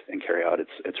protect and carry out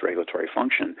its regulatory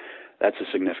function, that's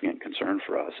a significant concern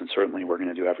for us. And certainly we're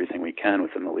going to do everything we can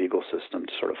within the legal system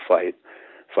to sort of fight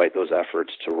those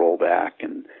efforts to roll back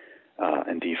and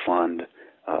defund,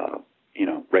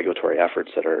 regulatory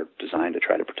efforts that are designed to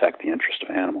try to protect the interest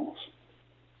of animals.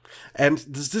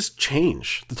 And does this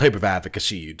change the type of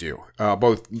advocacy you do,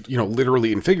 both,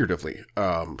 literally and figuratively,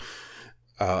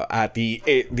 at the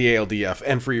ALDF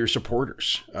and for your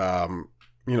supporters?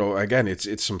 Again,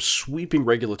 it's some sweeping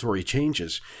regulatory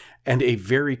changes and a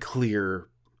very clear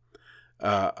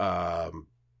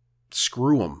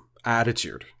screw 'em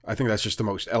attitude. I think that's just the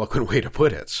most eloquent way to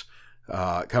put it,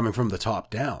 coming from the top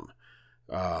down.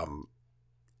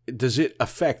 Does it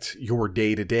affect your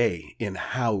day-to-day in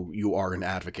how you are an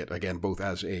advocate, again, both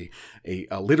as a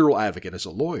literal advocate, as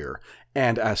a lawyer,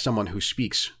 and as someone who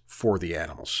speaks for the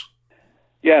animals?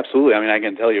 Yeah, absolutely. I mean, I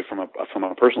can tell you from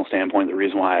a personal standpoint, the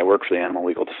reason why I work for the Animal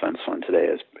Legal Defense Fund today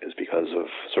is because of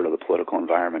sort of the political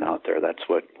environment out there. That's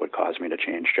what caused me to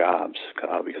change jobs,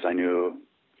 because I knew,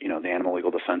 the Animal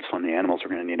Legal Defense Fund, the animals were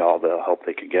going to need all the help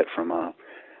they could get from a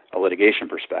litigation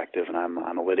perspective, and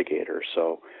I'm a litigator,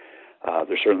 so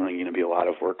there's certainly going to be a lot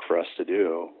of work for us to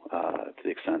do to the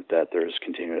extent that there's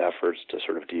continued efforts to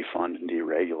sort of defund and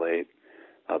deregulate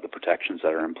the protections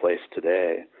that are in place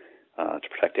today to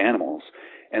protect animals.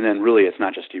 And then really it's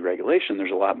not just deregulation, there's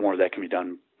a lot more that can be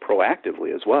done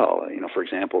proactively as well. For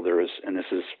example, there is, and this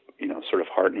is, sort of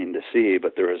heartening to see,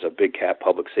 but there was a Big Cat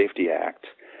Public Safety Act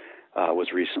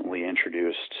was recently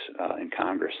introduced in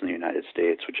Congress in the United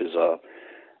States, which is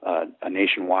a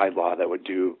nationwide law that would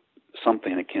do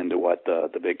something akin to what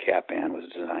the big cat ban was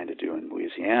designed to do in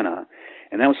Louisiana,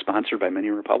 and that was sponsored by many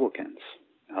Republicans,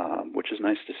 which is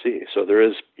nice to see. So there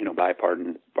is,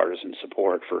 bipartisan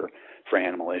support for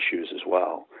animal issues as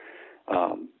well.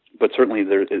 But certainly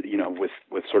there,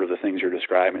 with sort of the things you're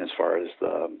describing as far as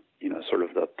the, sort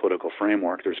of the political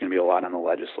framework, there's going to be a lot on the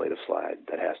legislative side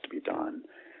that has to be done.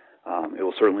 It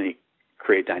will certainly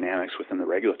create dynamics within the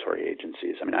regulatory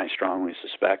agencies. I mean, I strongly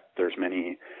suspect there's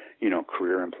many,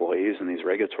 career employees in these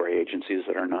regulatory agencies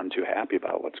that are none too happy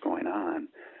about what's going on.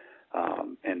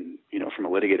 And, from a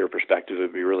litigator perspective, it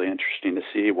would be really interesting to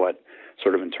see what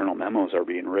sort of internal memos are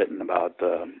being written about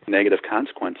the negative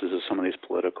consequences of some of these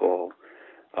political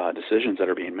decisions that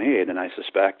are being made. And I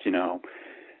suspect,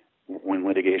 when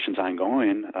litigation's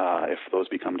ongoing, if those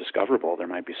become discoverable, there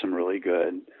might be some really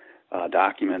good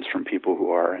documents from people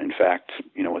who are, in fact,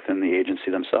 within the agency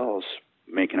themselves,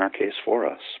 making our case for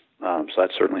us. So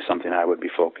that's certainly something I would be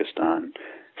focused on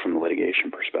from the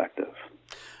litigation perspective.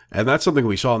 And that's something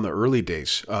we saw in the early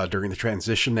days during the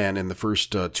transition and in the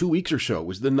first 2 weeks or so,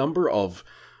 was the number of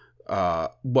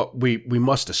what we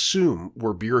must assume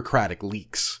were bureaucratic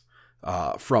leaks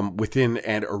from within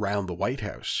and around the White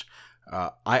House.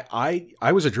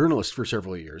 I was a journalist for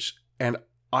several years, and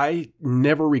I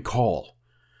never recall,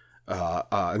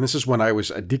 and this is when I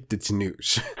was addicted to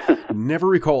news, never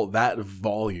recall that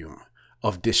volume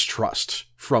of distrust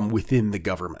from within the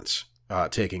government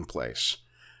taking place.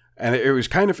 And it was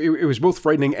it was both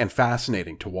frightening and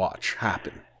fascinating to watch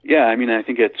happen. Yeah, I mean, I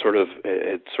think it sort of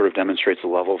demonstrates the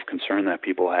level of concern that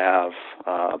people have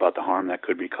about the harm that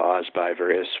could be caused by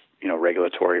various,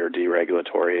 regulatory or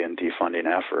deregulatory and defunding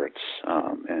efforts,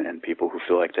 and people who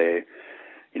feel like they,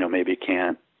 maybe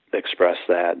can't express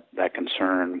that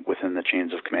concern within the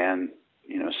chains of command,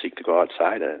 seek to go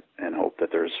outside it and hope that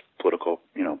there's political,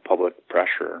 public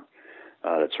pressure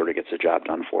that sort of gets the job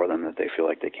done for them that they feel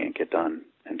like they can't get done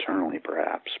internally,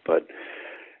 perhaps. But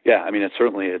yeah, I mean, it's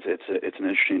an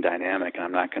interesting dynamic, and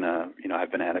I'm not going to,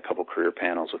 I've been at a couple career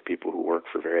panels with people who work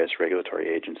for various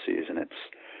regulatory agencies, and it's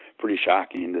pretty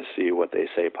shocking to see what they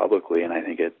say publicly, and I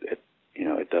think it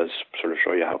does sort of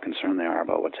show you how concerned they are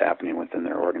about what's happening within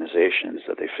their organizations,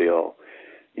 that they feel,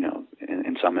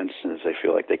 in some instances, they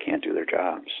feel like they can't do their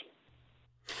jobs.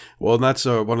 Well, and that's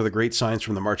one of the great signs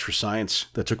from the March for Science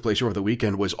that took place over the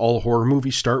weekend was all horror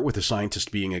movies start with a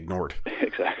scientist being ignored.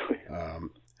 Exactly.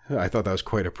 I thought that was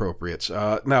quite appropriate.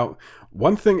 Now,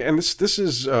 one thing, and this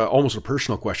is almost a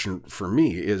personal question for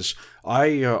me, is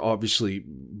I obviously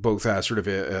both as sort of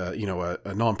a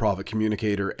nonprofit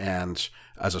communicator and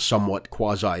as a somewhat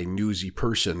quasi-newsy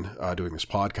person doing this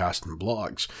podcast and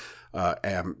blogs,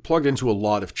 am plugged into a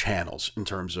lot of channels in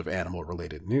terms of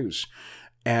animal-related news.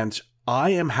 And I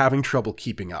am having trouble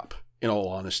keeping up, in all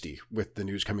honesty, with the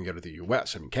news coming out of the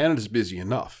U.S. I mean, Canada's busy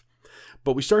enough.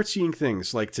 But we start seeing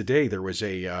things like today there was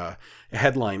a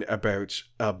headline about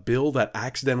a bill that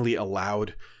accidentally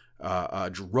allowed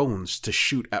drones to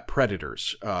shoot at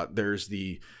predators. There's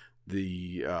the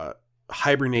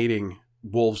hibernating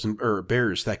wolves or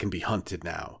bears that can be hunted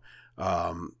now.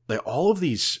 All of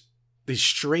these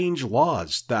strange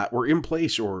laws that were in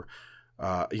place or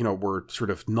were sort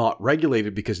of not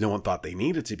regulated because no one thought they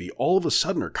needed to be, all of a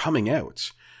sudden are coming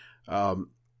out.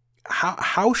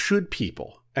 How should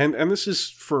people, and this is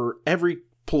for every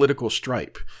political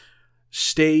stripe,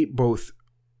 stay both,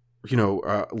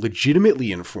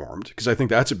 legitimately informed, because I think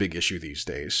that's a big issue these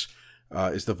days,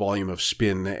 is the volume of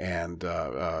spin and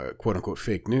quote unquote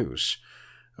fake news,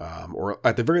 or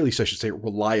at the very least, I should say,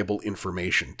 reliable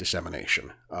information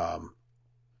dissemination.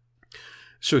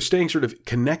 So staying sort of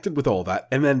connected with all that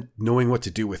and then knowing what to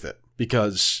do with it,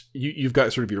 because you've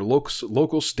got sort of your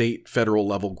local, state, federal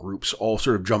level groups all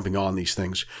sort of jumping on these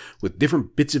things with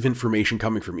different bits of information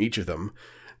coming from each of them.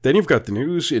 Then you've got the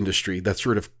news industry that's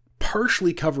sort of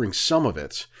partially covering some of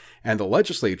it, and the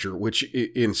legislature, which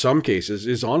in some cases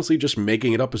is honestly just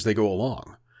making it up as they go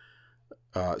along.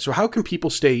 So how can people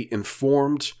stay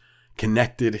informed,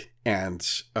 connected, and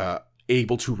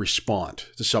able to respond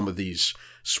to some of these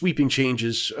sweeping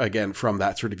changes, again, from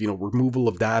that sort of, removal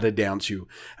of data down to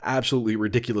absolutely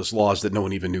ridiculous laws that no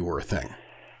one even knew were a thing?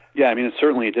 Yeah, I mean, it's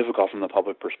certainly difficult from the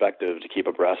public perspective to keep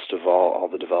abreast of all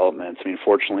the developments. I mean,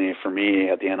 fortunately for me,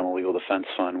 at the Animal Legal Defense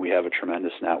Fund, we have a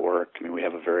tremendous network. I mean, we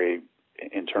have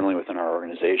internally within our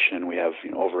organization, we have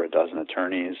over a dozen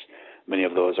attorneys. Many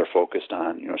of those are focused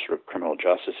on, sort of criminal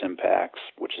justice impacts,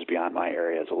 which is beyond my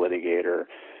area as a litigator.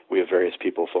 We have various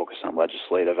people focused on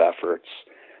legislative efforts.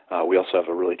 We also have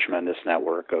a really tremendous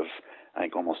network of, I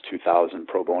think, almost 2,000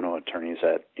 pro bono attorneys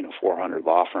at 400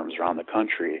 law firms around the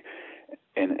country.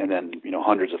 and then,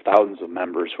 hundreds of thousands of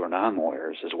members who are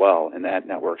non-lawyers as well. And that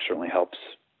network certainly helps,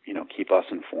 keep us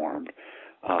informed.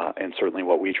 And certainly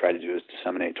what we try to do is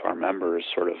disseminate to our members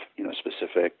sort of,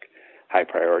 specific high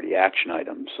priority action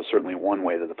items. So certainly one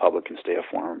way that the public can stay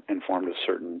informed of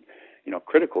certain,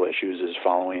 critical issues is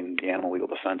following the Animal Legal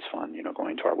Defense Fund,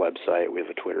 going to our website. We have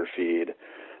a Twitter feed,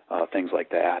 things like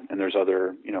that. And there's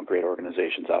other, great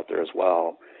organizations out there as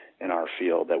well in our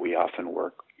field that we often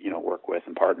work with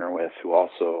and partner with, who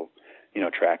also,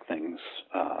 track things,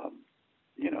 and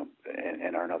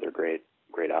are another great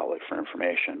outlet for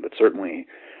information. But certainly,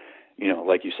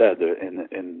 like you said,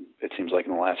 and it seems like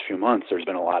in the last few months, there's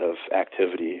been a lot of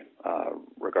activity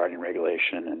regarding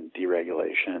regulation and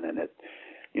deregulation, and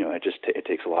it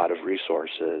takes a lot of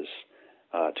resources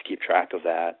to keep track of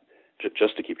that,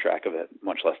 just to keep track of it,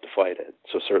 much less to fight it.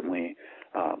 So certainly,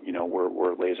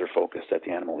 we're laser focused at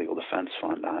the Animal Legal Defense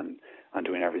Fund on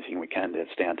doing everything we can to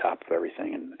stay on top of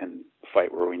everything and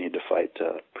fight where we need to fight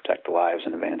to protect the lives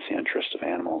and advance the interests of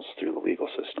animals through the legal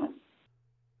system.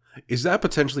 Is that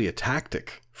potentially a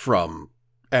tactic from,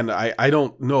 and I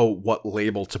don't know what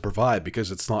label to provide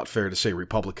because it's not fair to say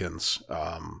Republicans,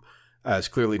 as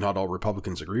clearly not all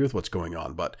Republicans agree with what's going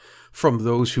on, but from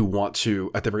those who want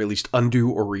to, at the very least, undo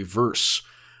or reverse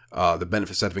the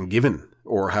benefits that have been given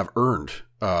or have earned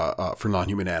for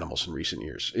non-human animals in recent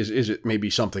years? Is it maybe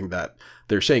something that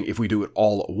they're saying if we do it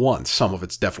all at once, some of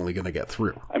it's definitely going to get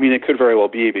through? I mean, it could very well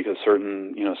be, because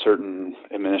certain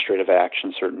administrative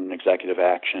actions, certain executive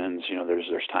actions,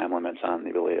 there's time limits on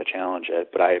the ability to challenge it.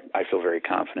 But I feel very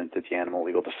confident that the Animal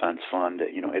Legal Defense Fund,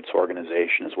 its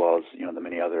organization, as well as, the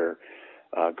many other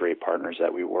great partners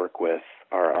that we work with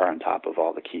are on top of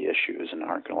all the key issues and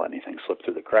aren't going to let anything slip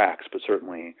through the cracks. But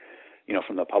certainly,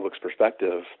 from the public's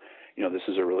perspective, this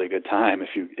is a really good time. If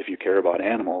you care about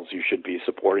animals, you should be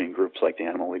supporting groups like the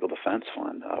Animal Legal Defense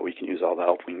Fund. We can use all the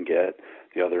help we can get.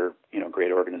 The other,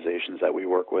 great organizations that we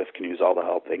work with can use all the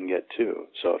help they can get too.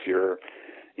 So if you're,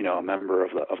 a member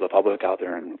of the public out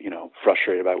there and,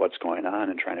 frustrated by what's going on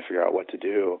and trying to figure out what to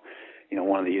do,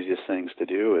 one of the easiest things to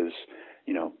do is,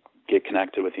 get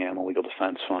connected with the Animal Legal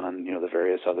Defense Fund, the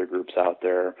various other groups out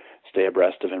there, stay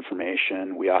abreast of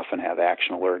information. We often have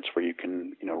action alerts where you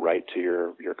can, write to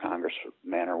your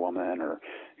congressman or woman or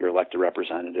your elected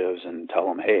representatives and tell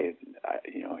them, hey,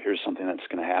 here's something that's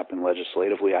going to happen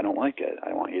legislatively. I don't like it.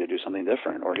 I want you to do something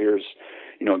different. Or here's,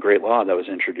 a great law that was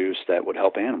introduced that would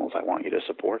help animals. I want you to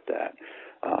support that.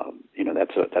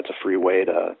 That's a free way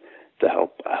to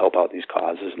help out these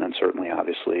causes. And then certainly,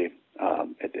 obviously,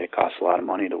 it costs a lot of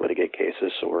money to litigate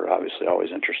cases, so we're obviously always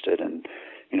interested in,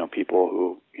 people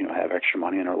who, have extra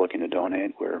money and are looking to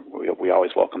donate. We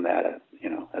always welcome that,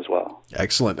 as well.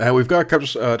 Excellent. We've got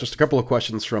just a couple of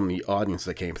questions from the audience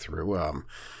that came through. I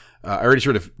already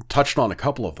sort of touched on a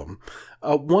couple of them.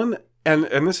 One,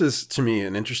 and this is to me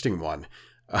an interesting one,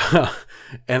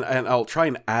 and I'll try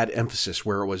and add emphasis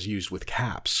where it was used with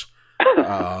caps.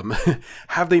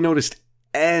 Have they noticed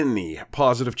any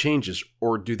positive changes,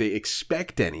 or do they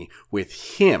expect any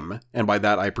with him, and by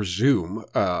that I presume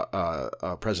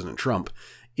President Trump,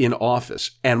 in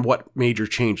office, and what major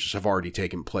changes have already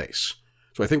taken place?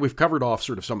 So I think we've covered off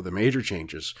sort of some of the major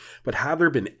changes, but have there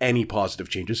been any positive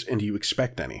changes, and do you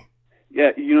expect any?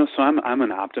 Yeah, so I'm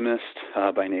an optimist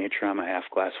by nature. I'm a half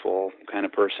glass full kind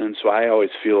of person, so I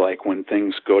always feel like when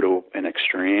things go to an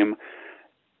extreme,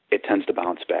 it tends to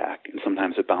bounce back, and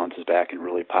sometimes it bounces back in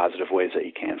really positive ways that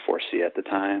you can't foresee at the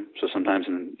time. So sometimes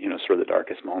in, sort of the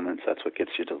darkest moments, that's what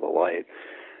gets you to the light.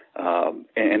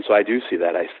 And so I do see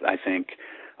that. I think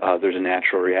there's a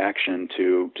natural reaction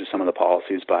to some of the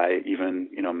policies by even,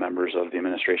 members of the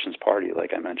administration's party.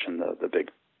 Like I mentioned, the Big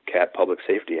Cat Public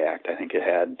Safety Act. I think it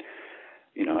had,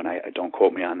 and I don't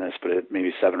quote me on this, but it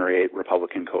maybe 7 or 8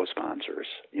 Republican co-sponsors.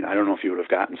 I don't know if you would have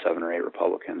gotten 7 or 8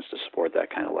 Republicans to support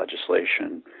that kind of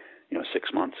legislation, 6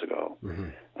 months ago.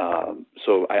 Mm-hmm.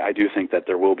 So I do think that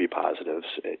there will be positives.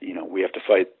 We have to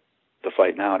fight the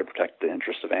fight now to protect the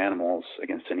interests of animals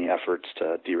against any efforts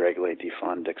to deregulate,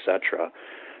 defund, etc.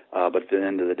 But at the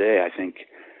end of the day, I think,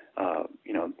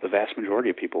 the vast majority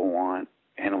of people want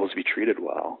animals to be treated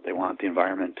well. They want the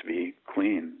environment to be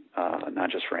clean,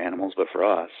 not just for animals, but for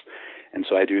us. And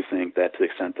so I do think that to the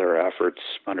extent there are efforts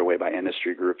underway by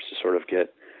industry groups to sort of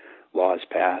get laws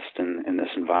passed in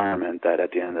this environment, that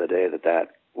at the end of the day, that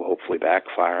will hopefully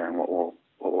backfire, and what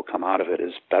will come out of it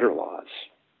is better laws.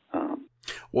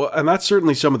 Well, and that's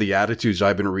certainly some of the attitudes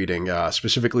I've been reading,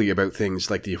 specifically about things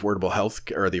like the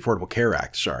Affordable Care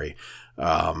Act,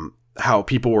 how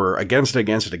people were against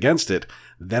it,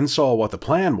 then saw what the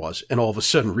plan was, and all of a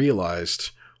sudden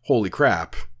realized, holy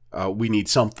crap, we need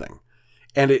something.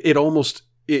 And it almost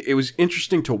it was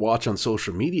interesting to watch on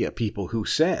social media people who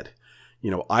said,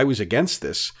 I was against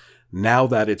this. Now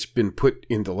that it's been put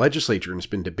in the legislature and it's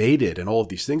been debated and all of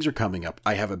these things are coming up,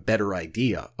 I have a better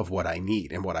idea of what I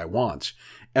need and what I want.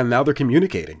 And now they're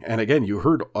communicating. And again, you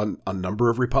heard a number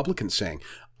of Republicans saying,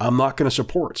 I'm not going to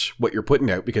support what you're putting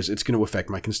out because it's going to affect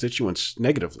my constituents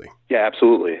negatively. Yeah,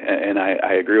 absolutely. And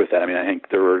I agree with that. I mean, I think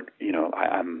there were,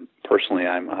 I'm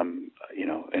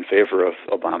in favor of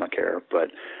Obamacare, but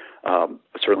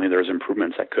certainly there's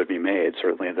improvements that could be made.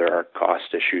 Certainly there are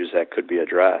cost issues that could be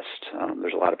addressed.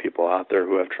 There's a lot of people out there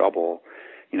who have trouble,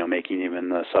 making even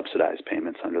the subsidized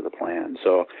payments under the plan.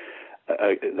 So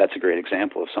that's a great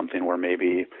example of something where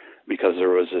maybe because there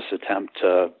was this attempt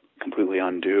to completely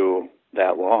undo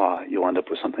that law, you'll end up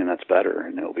with something that's better,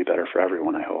 and it'll be better for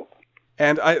everyone, I hope.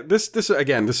 And this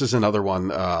is another one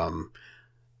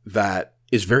that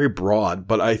is very broad,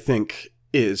 but I think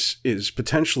is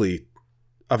potentially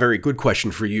a very good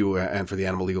question for you and for the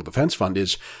Animal Legal Defense Fund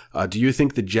is, do you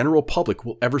think the general public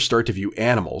will ever start to view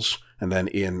animals, and then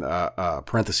in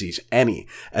parentheses, any,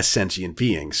 as sentient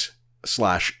beings,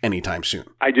 / anytime soon?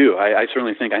 I do. I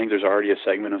certainly think there's already a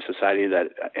segment of society that,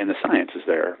 and the science is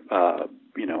there,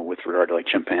 with regard to like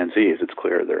chimpanzees, it's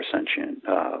clear they're sentient.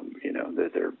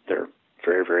 They're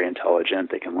very, very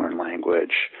intelligent. They can learn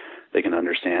language. They can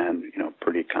understand,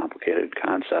 pretty complicated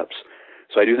concepts.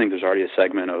 So I do think there's already a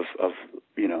segment of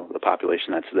the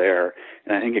population that's there,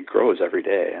 and I think it grows every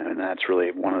day. And that's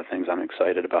really one of the things I'm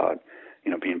excited about,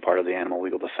 being part of the Animal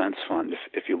Legal Defense Fund.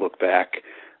 If you look back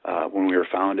when we were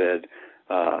founded,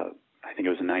 I think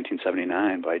it was in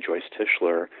 1979 by Joyce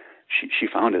Tischler. She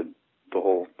founded the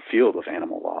whole field of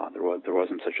animal law. There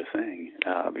wasn't such a thing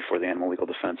before the Animal Legal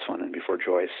Defense Fund and before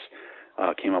Joyce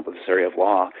came up with this area of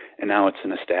law, and now it's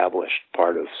an established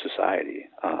part of society.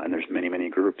 And there's many, many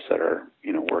groups that are,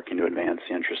 working to advance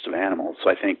the interest of animals. So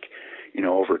I think,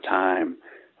 over time,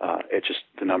 it's just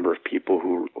the number of people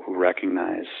who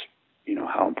recognize,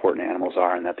 how important animals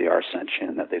are and that they are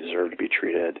sentient, that they deserve to be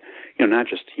treated, not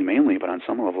just humanely, but on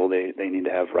some level they need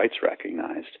to have rights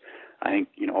recognized. I think,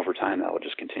 over time that will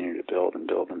just continue to build and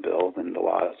build and build, and the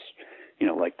laws,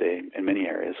 in many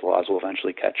areas, the laws will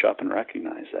eventually catch up and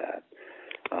recognize that.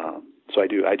 So I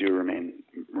do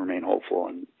remain hopeful,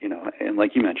 and and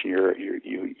like you mentioned,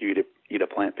 you eat a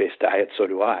plant-based diet. So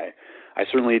do I. I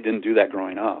certainly didn't do that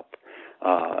growing up,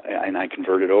 and I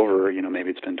converted over. Maybe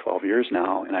it's been 12 years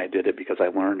now, and I did it because I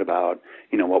learned about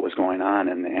what was going on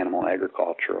in the animal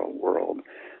agricultural world,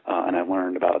 and I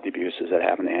learned about the abuses that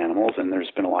happen to animals. And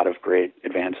there's been a lot of great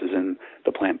advances in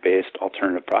the plant-based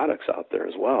alternative products out there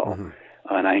as well. Mm-hmm.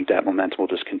 And I think that momentum will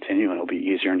just continue, and it'll be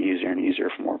easier and easier and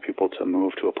easier for more people to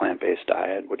move to a plant-based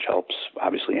diet, which helps,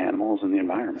 obviously, animals and the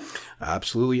environment.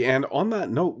 Absolutely. And on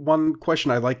that note, one question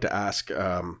I'd like to ask,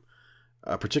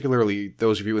 particularly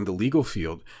those of you in the legal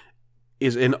field,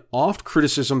 is an oft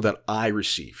criticism that I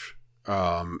receive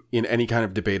in any kind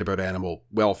of debate about animal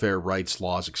welfare, rights,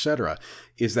 laws, etc.,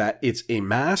 is that it's a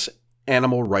mass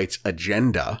animal rights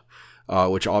agenda,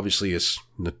 which obviously is,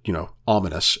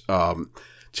 ominous,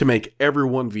 to make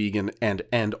everyone vegan and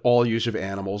end all use of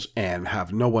animals and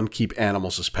have no one keep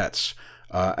animals as pets.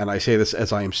 And I say this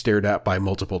as I am stared at by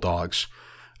multiple dogs.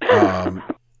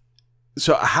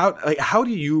 So how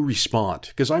do you respond?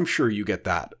 Because I'm sure you get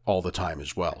that all the time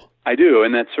as well. I do,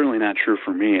 and that's certainly not true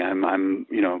for me. I'm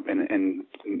and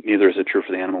neither is it true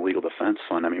for the Animal Legal Defense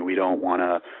Fund. I mean, we don't want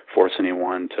to force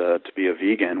anyone to be a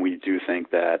vegan. We do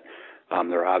think that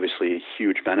there are obviously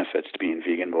huge benefits to being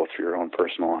vegan, both for your own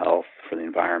personal health, for the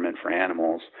environment, for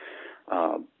animals.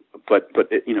 But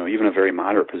even a very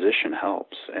moderate position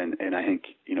helps. And I think,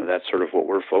 that's sort of what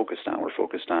we're focused on. We're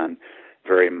focused on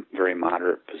very, very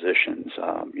moderate positions.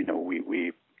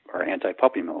 We are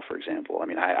anti-puppy mill, for example. I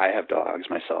mean, I have dogs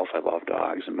myself. I love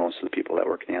dogs. And most of the people that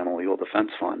work in the Animal Legal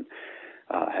Defense Fund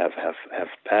have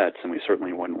pets. And we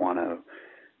certainly wouldn't want to,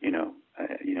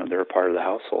 they're a part of the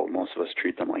household. Most of us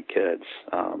treat them like kids.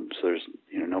 So there's,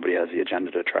 nobody has the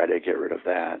agenda to try to get rid of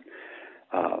that.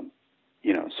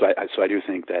 So I do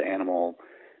think that animal,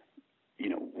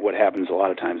 what happens a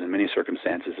lot of times in many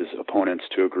circumstances is opponents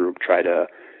to a group try to,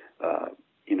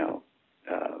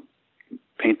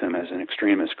 paint them as an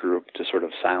extremist group to sort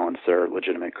of silence their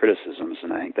legitimate criticisms.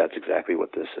 And I think that's exactly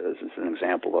what this is. It's an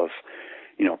example of,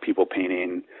 people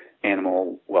painting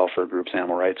animal welfare groups,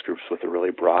 animal rights groups with a really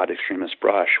broad extremist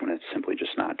brush when it's simply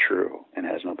just not true and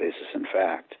has no basis in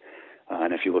fact.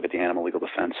 And if you look at the Animal Legal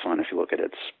Defense Fund, if you look at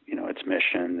its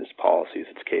mission, its policies,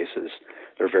 its cases,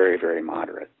 they're very, very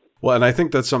moderate. Well, and I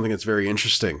think that's something that's very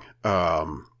interesting,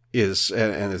 and it's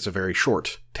a very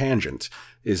short tangent,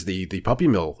 is the puppy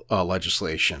mill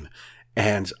legislation.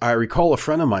 And I recall a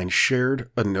friend of mine shared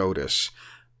a notice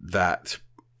that,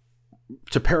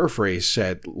 to paraphrase,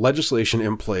 said legislation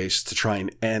in place to try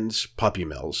and end puppy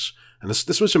mills. And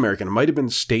this was American. It might have been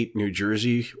state New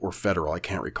Jersey or federal. I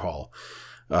can't recall.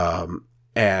 It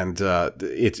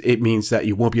means that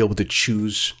you won't be able to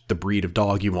choose the breed of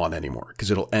dog you want anymore,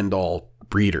 because it'll end all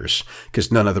breeders, because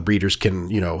none of the breeders can,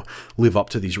 live up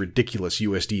to these ridiculous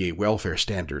USDA welfare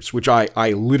standards, which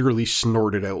I literally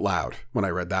snorted out loud when I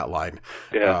read that line.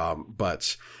 Yeah.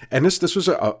 This was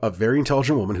a very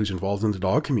intelligent woman who's involved in the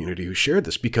dog community who shared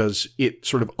this, because it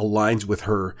sort of aligns with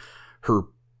her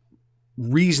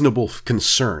reasonable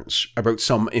concerns about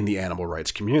some in the animal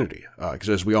rights community. Because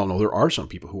as we all know, there are some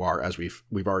people who are, as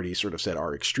we've already sort of said,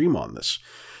 are extreme on this.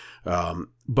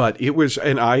 But it was,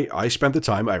 and I spent the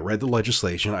time, I read the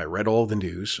legislation, I read all the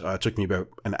news. It took me about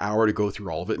an hour to go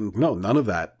through all of it. And no, none of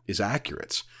that is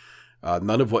accurate.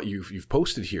 None of what you've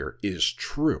posted here is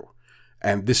true.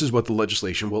 And this is what the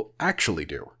legislation will actually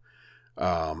do.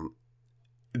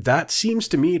 That seems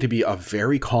to me to be a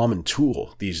very common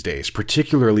tool these days,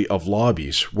 particularly of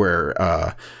lobbies where,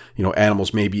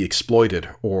 animals may be exploited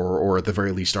or at the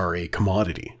very least are a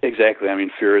commodity. Exactly. I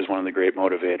mean, fear is one of the great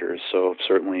motivators. So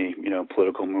certainly,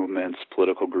 political movements,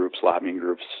 political groups, lobbying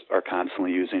groups are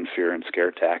constantly using fear and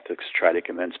scare tactics to try to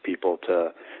convince people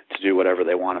to do whatever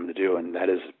they want them to do. And that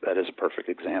is a perfect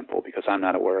example, because I'm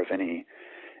not aware of any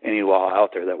law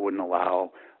out there that wouldn't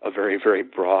allow a very, very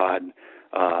broad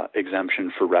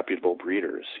exemption for reputable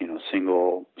breeders,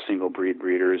 single breed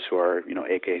breeders who are,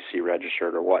 AKC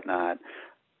registered or whatnot.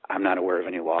 I'm not aware of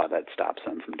any law that stops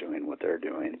them from doing what they're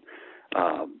doing.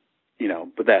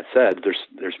 But that said,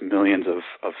 there's millions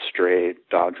of stray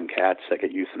dogs and cats that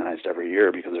get euthanized every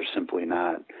year because there's simply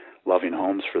not loving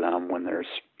homes for them when there's,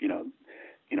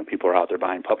 people are out there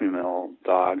buying puppy mill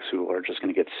dogs who are just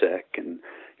going to get sick, and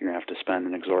you're going to have to spend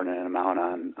an exorbitant amount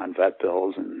on vet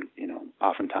bills. And,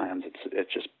 oftentimes it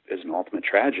just is an ultimate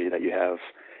tragedy that you have,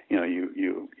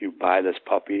 you buy this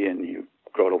puppy and you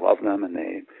grow to love them, and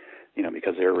they,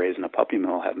 because they were raised in a puppy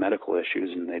mill, have medical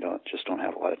issues, and they don't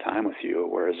have a lot of time with you.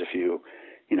 Whereas if you,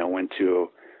 went to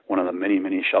one of the many,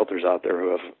 many shelters out there who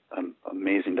have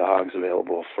amazing dogs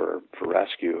available for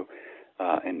rescue,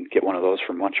 and get one of those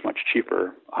for much, much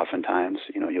cheaper, oftentimes,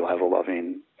 you'll have a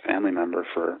loving family member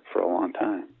for a long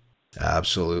time.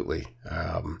 Absolutely.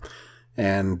 We're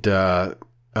going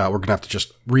to have to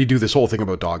just redo this whole thing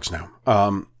about dogs now.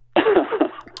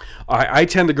 I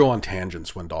tend to go on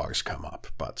tangents when dogs come up,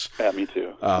 but yeah, me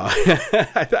too.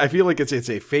 I feel like it's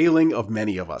a failing of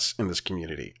many of us in this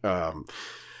community.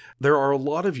 There are a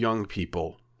lot of young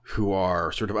people who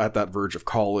are sort of at that verge of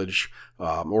college,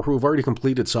 or who have already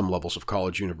completed some levels of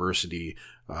college, university,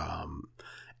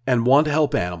 and want to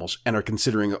help animals and are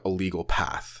considering a legal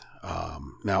path.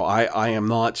 Now, I am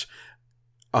not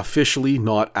officially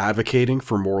not advocating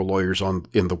for more lawyers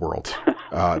in the world.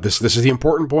 This is the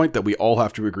important point that we all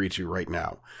have to agree to right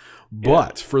now.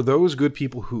 But for those good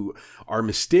people who are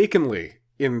mistakenly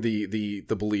in the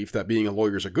belief that being a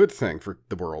lawyer is a good thing for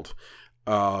the world,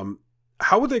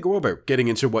 how would they go about getting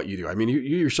into what you do? I mean, you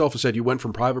yourself have said you went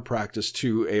from private practice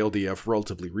to ALDF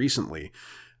relatively recently.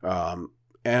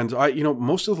 And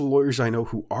most of the lawyers I know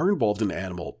who are involved in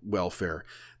animal welfare,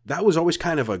 that was always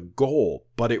kind of a goal,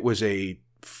 but it was a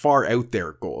far out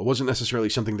there goal. It wasn't necessarily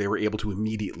something they were able to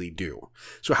immediately do.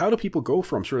 So how do people go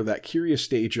from sort of that curious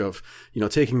stage of,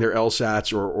 taking their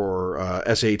LSATs or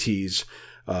SATs,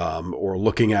 or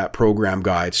looking at program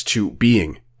guides to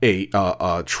being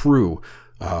a true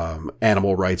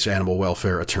animal rights, animal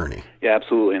welfare attorney? Yeah,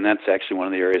 absolutely. And that's actually one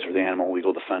of the areas where the Animal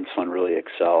Legal Defense Fund really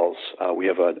excels. We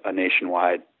have a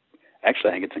nationwide,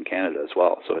 actually I think it's in Canada as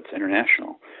well, so it's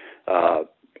international,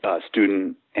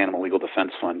 student Animal Legal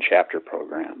Defense Fund chapter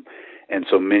program. And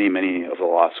so many of the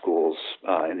law schools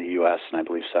in the U.S., and I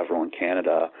believe several in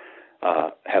Canada,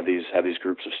 have these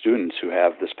groups of students who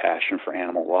have this passion for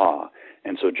animal law.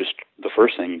 And so just the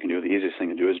first thing you can do, the easiest thing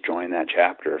to do, is join that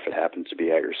chapter if it happens to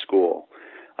be at your school.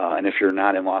 And if you're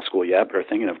not in law school yet but are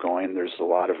thinking of going, there's a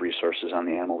lot of resources on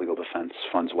the Animal Legal Defense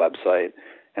Fund's website.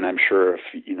 And I'm sure if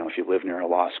you live near a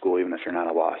law school, even if you're not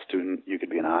a law student, you could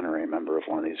be an honorary member of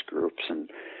one of these groups. And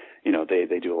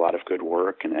they do a lot of good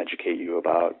work and educate you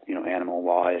about animal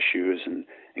law issues and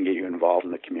get you involved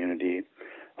in the community.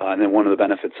 And then one of the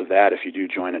benefits of that, if you do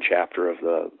join a chapter of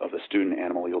the Student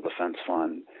Animal Legal Defense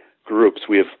Fund groups,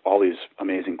 we have all these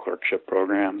amazing clerkship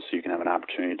programs, so you can have an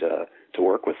opportunity to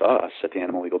work with us at the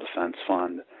Animal Legal Defense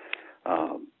Fund.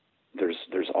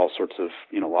 There's all sorts of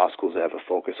law schools that have a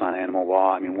focus on animal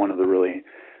law. I mean, one of the really,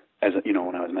 as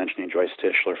when I was mentioning, Joyce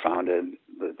Tischler founded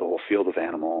the whole field of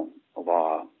animal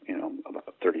law,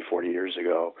 about 30, 40 years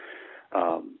ago.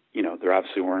 There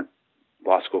obviously weren't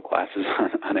law school classes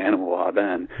on animal law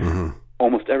then. Mm-hmm.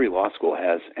 Almost every law school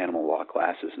has animal law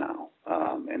classes now.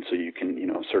 And so you can,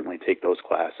 certainly take those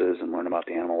classes and learn about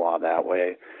the animal law that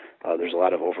way. There's a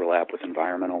lot of overlap with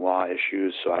environmental law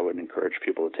issues, so I would encourage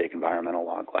people to take environmental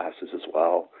law classes as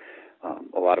well.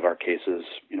 A lot of our cases,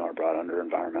 are brought under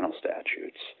environmental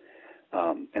statutes.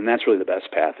 And that's really the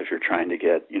best path if you're trying to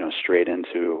get, straight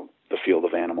into the field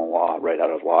of animal law right out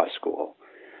of law school.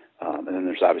 And then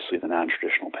there's obviously the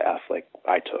non-traditional path like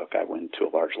I took. I went to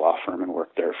a large law firm and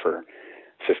worked there for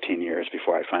 15 years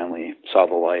before I finally saw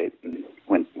the light and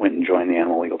went and joined the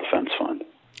Animal Legal Defense Fund.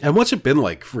 And what's it been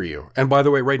like for you? And by the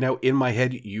way, right now in my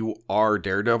head, you are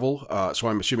Daredevil, so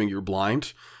I'm assuming you're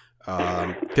blind,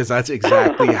 because that's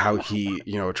exactly how he,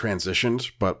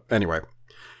 transitioned. But anyway,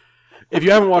 if you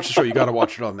haven't watched the show, you got to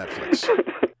watch it on Netflix.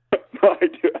 No, I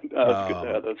do. That's good.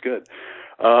 Yeah, that's good.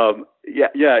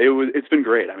 It's been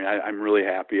great. I mean, I'm really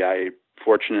happy. I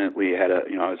fortunately had I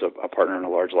was a partner in a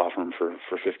large law firm for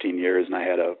 15 years, and I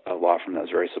had a law firm that was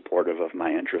very supportive of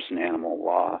my interest in animal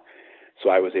law. So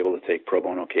I was able to take pro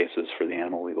bono cases for the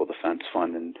Animal Legal Defense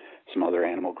Fund and some other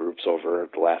animal groups over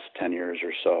the last 10 years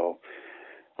or so.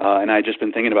 And I'd just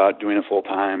been thinking about doing it full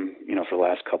time, for the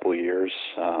last couple of years,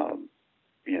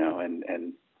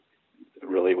 and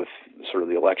really with sort of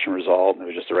the election result, it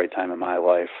was just the right time in my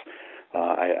life.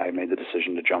 I made the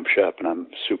decision to jump ship, and I'm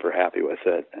super happy with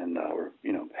it. And we're,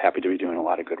 happy to be doing a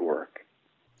lot of good work.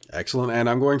 Excellent. And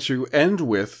I'm going to end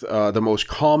with the most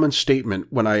common statement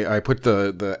when I put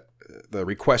the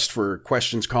request for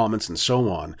questions, comments, and so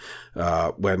on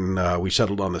when we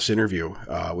settled on this interview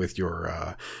with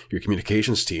your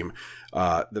communications team.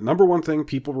 The number one thing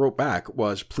people wrote back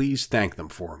was, please thank them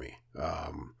for me.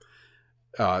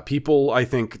 People, I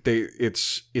think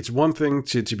it's one thing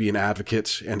to be an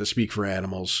advocate and to speak for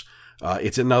animals.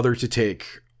 It's another to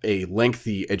take a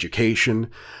lengthy education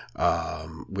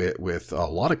with a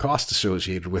lot of cost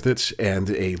associated with it and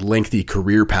a lengthy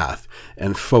career path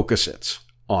and focus it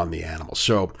on the animals.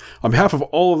 So on behalf of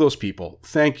all of those people,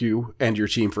 thank you and your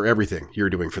team for everything you're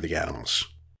doing for the animals.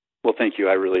 Well, thank you.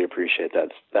 I really appreciate that.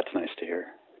 That's nice to hear.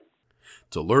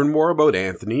 To learn more about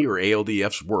Anthony or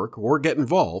ALDF's work or get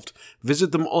involved,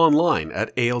 visit them online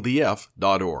at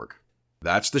aldf.org.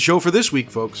 That's the show for this week,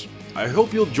 folks. I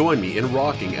hope you'll join me in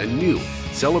rocking a new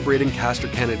Celebrating Castor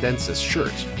Canadensis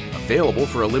shirt, available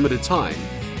for a limited time,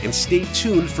 and stay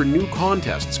tuned for new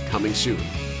contests coming soon.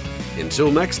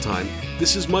 Until next time,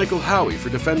 this is Michael Howie for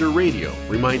Defender Radio,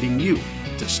 reminding you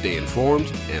to stay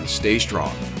informed and stay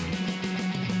strong.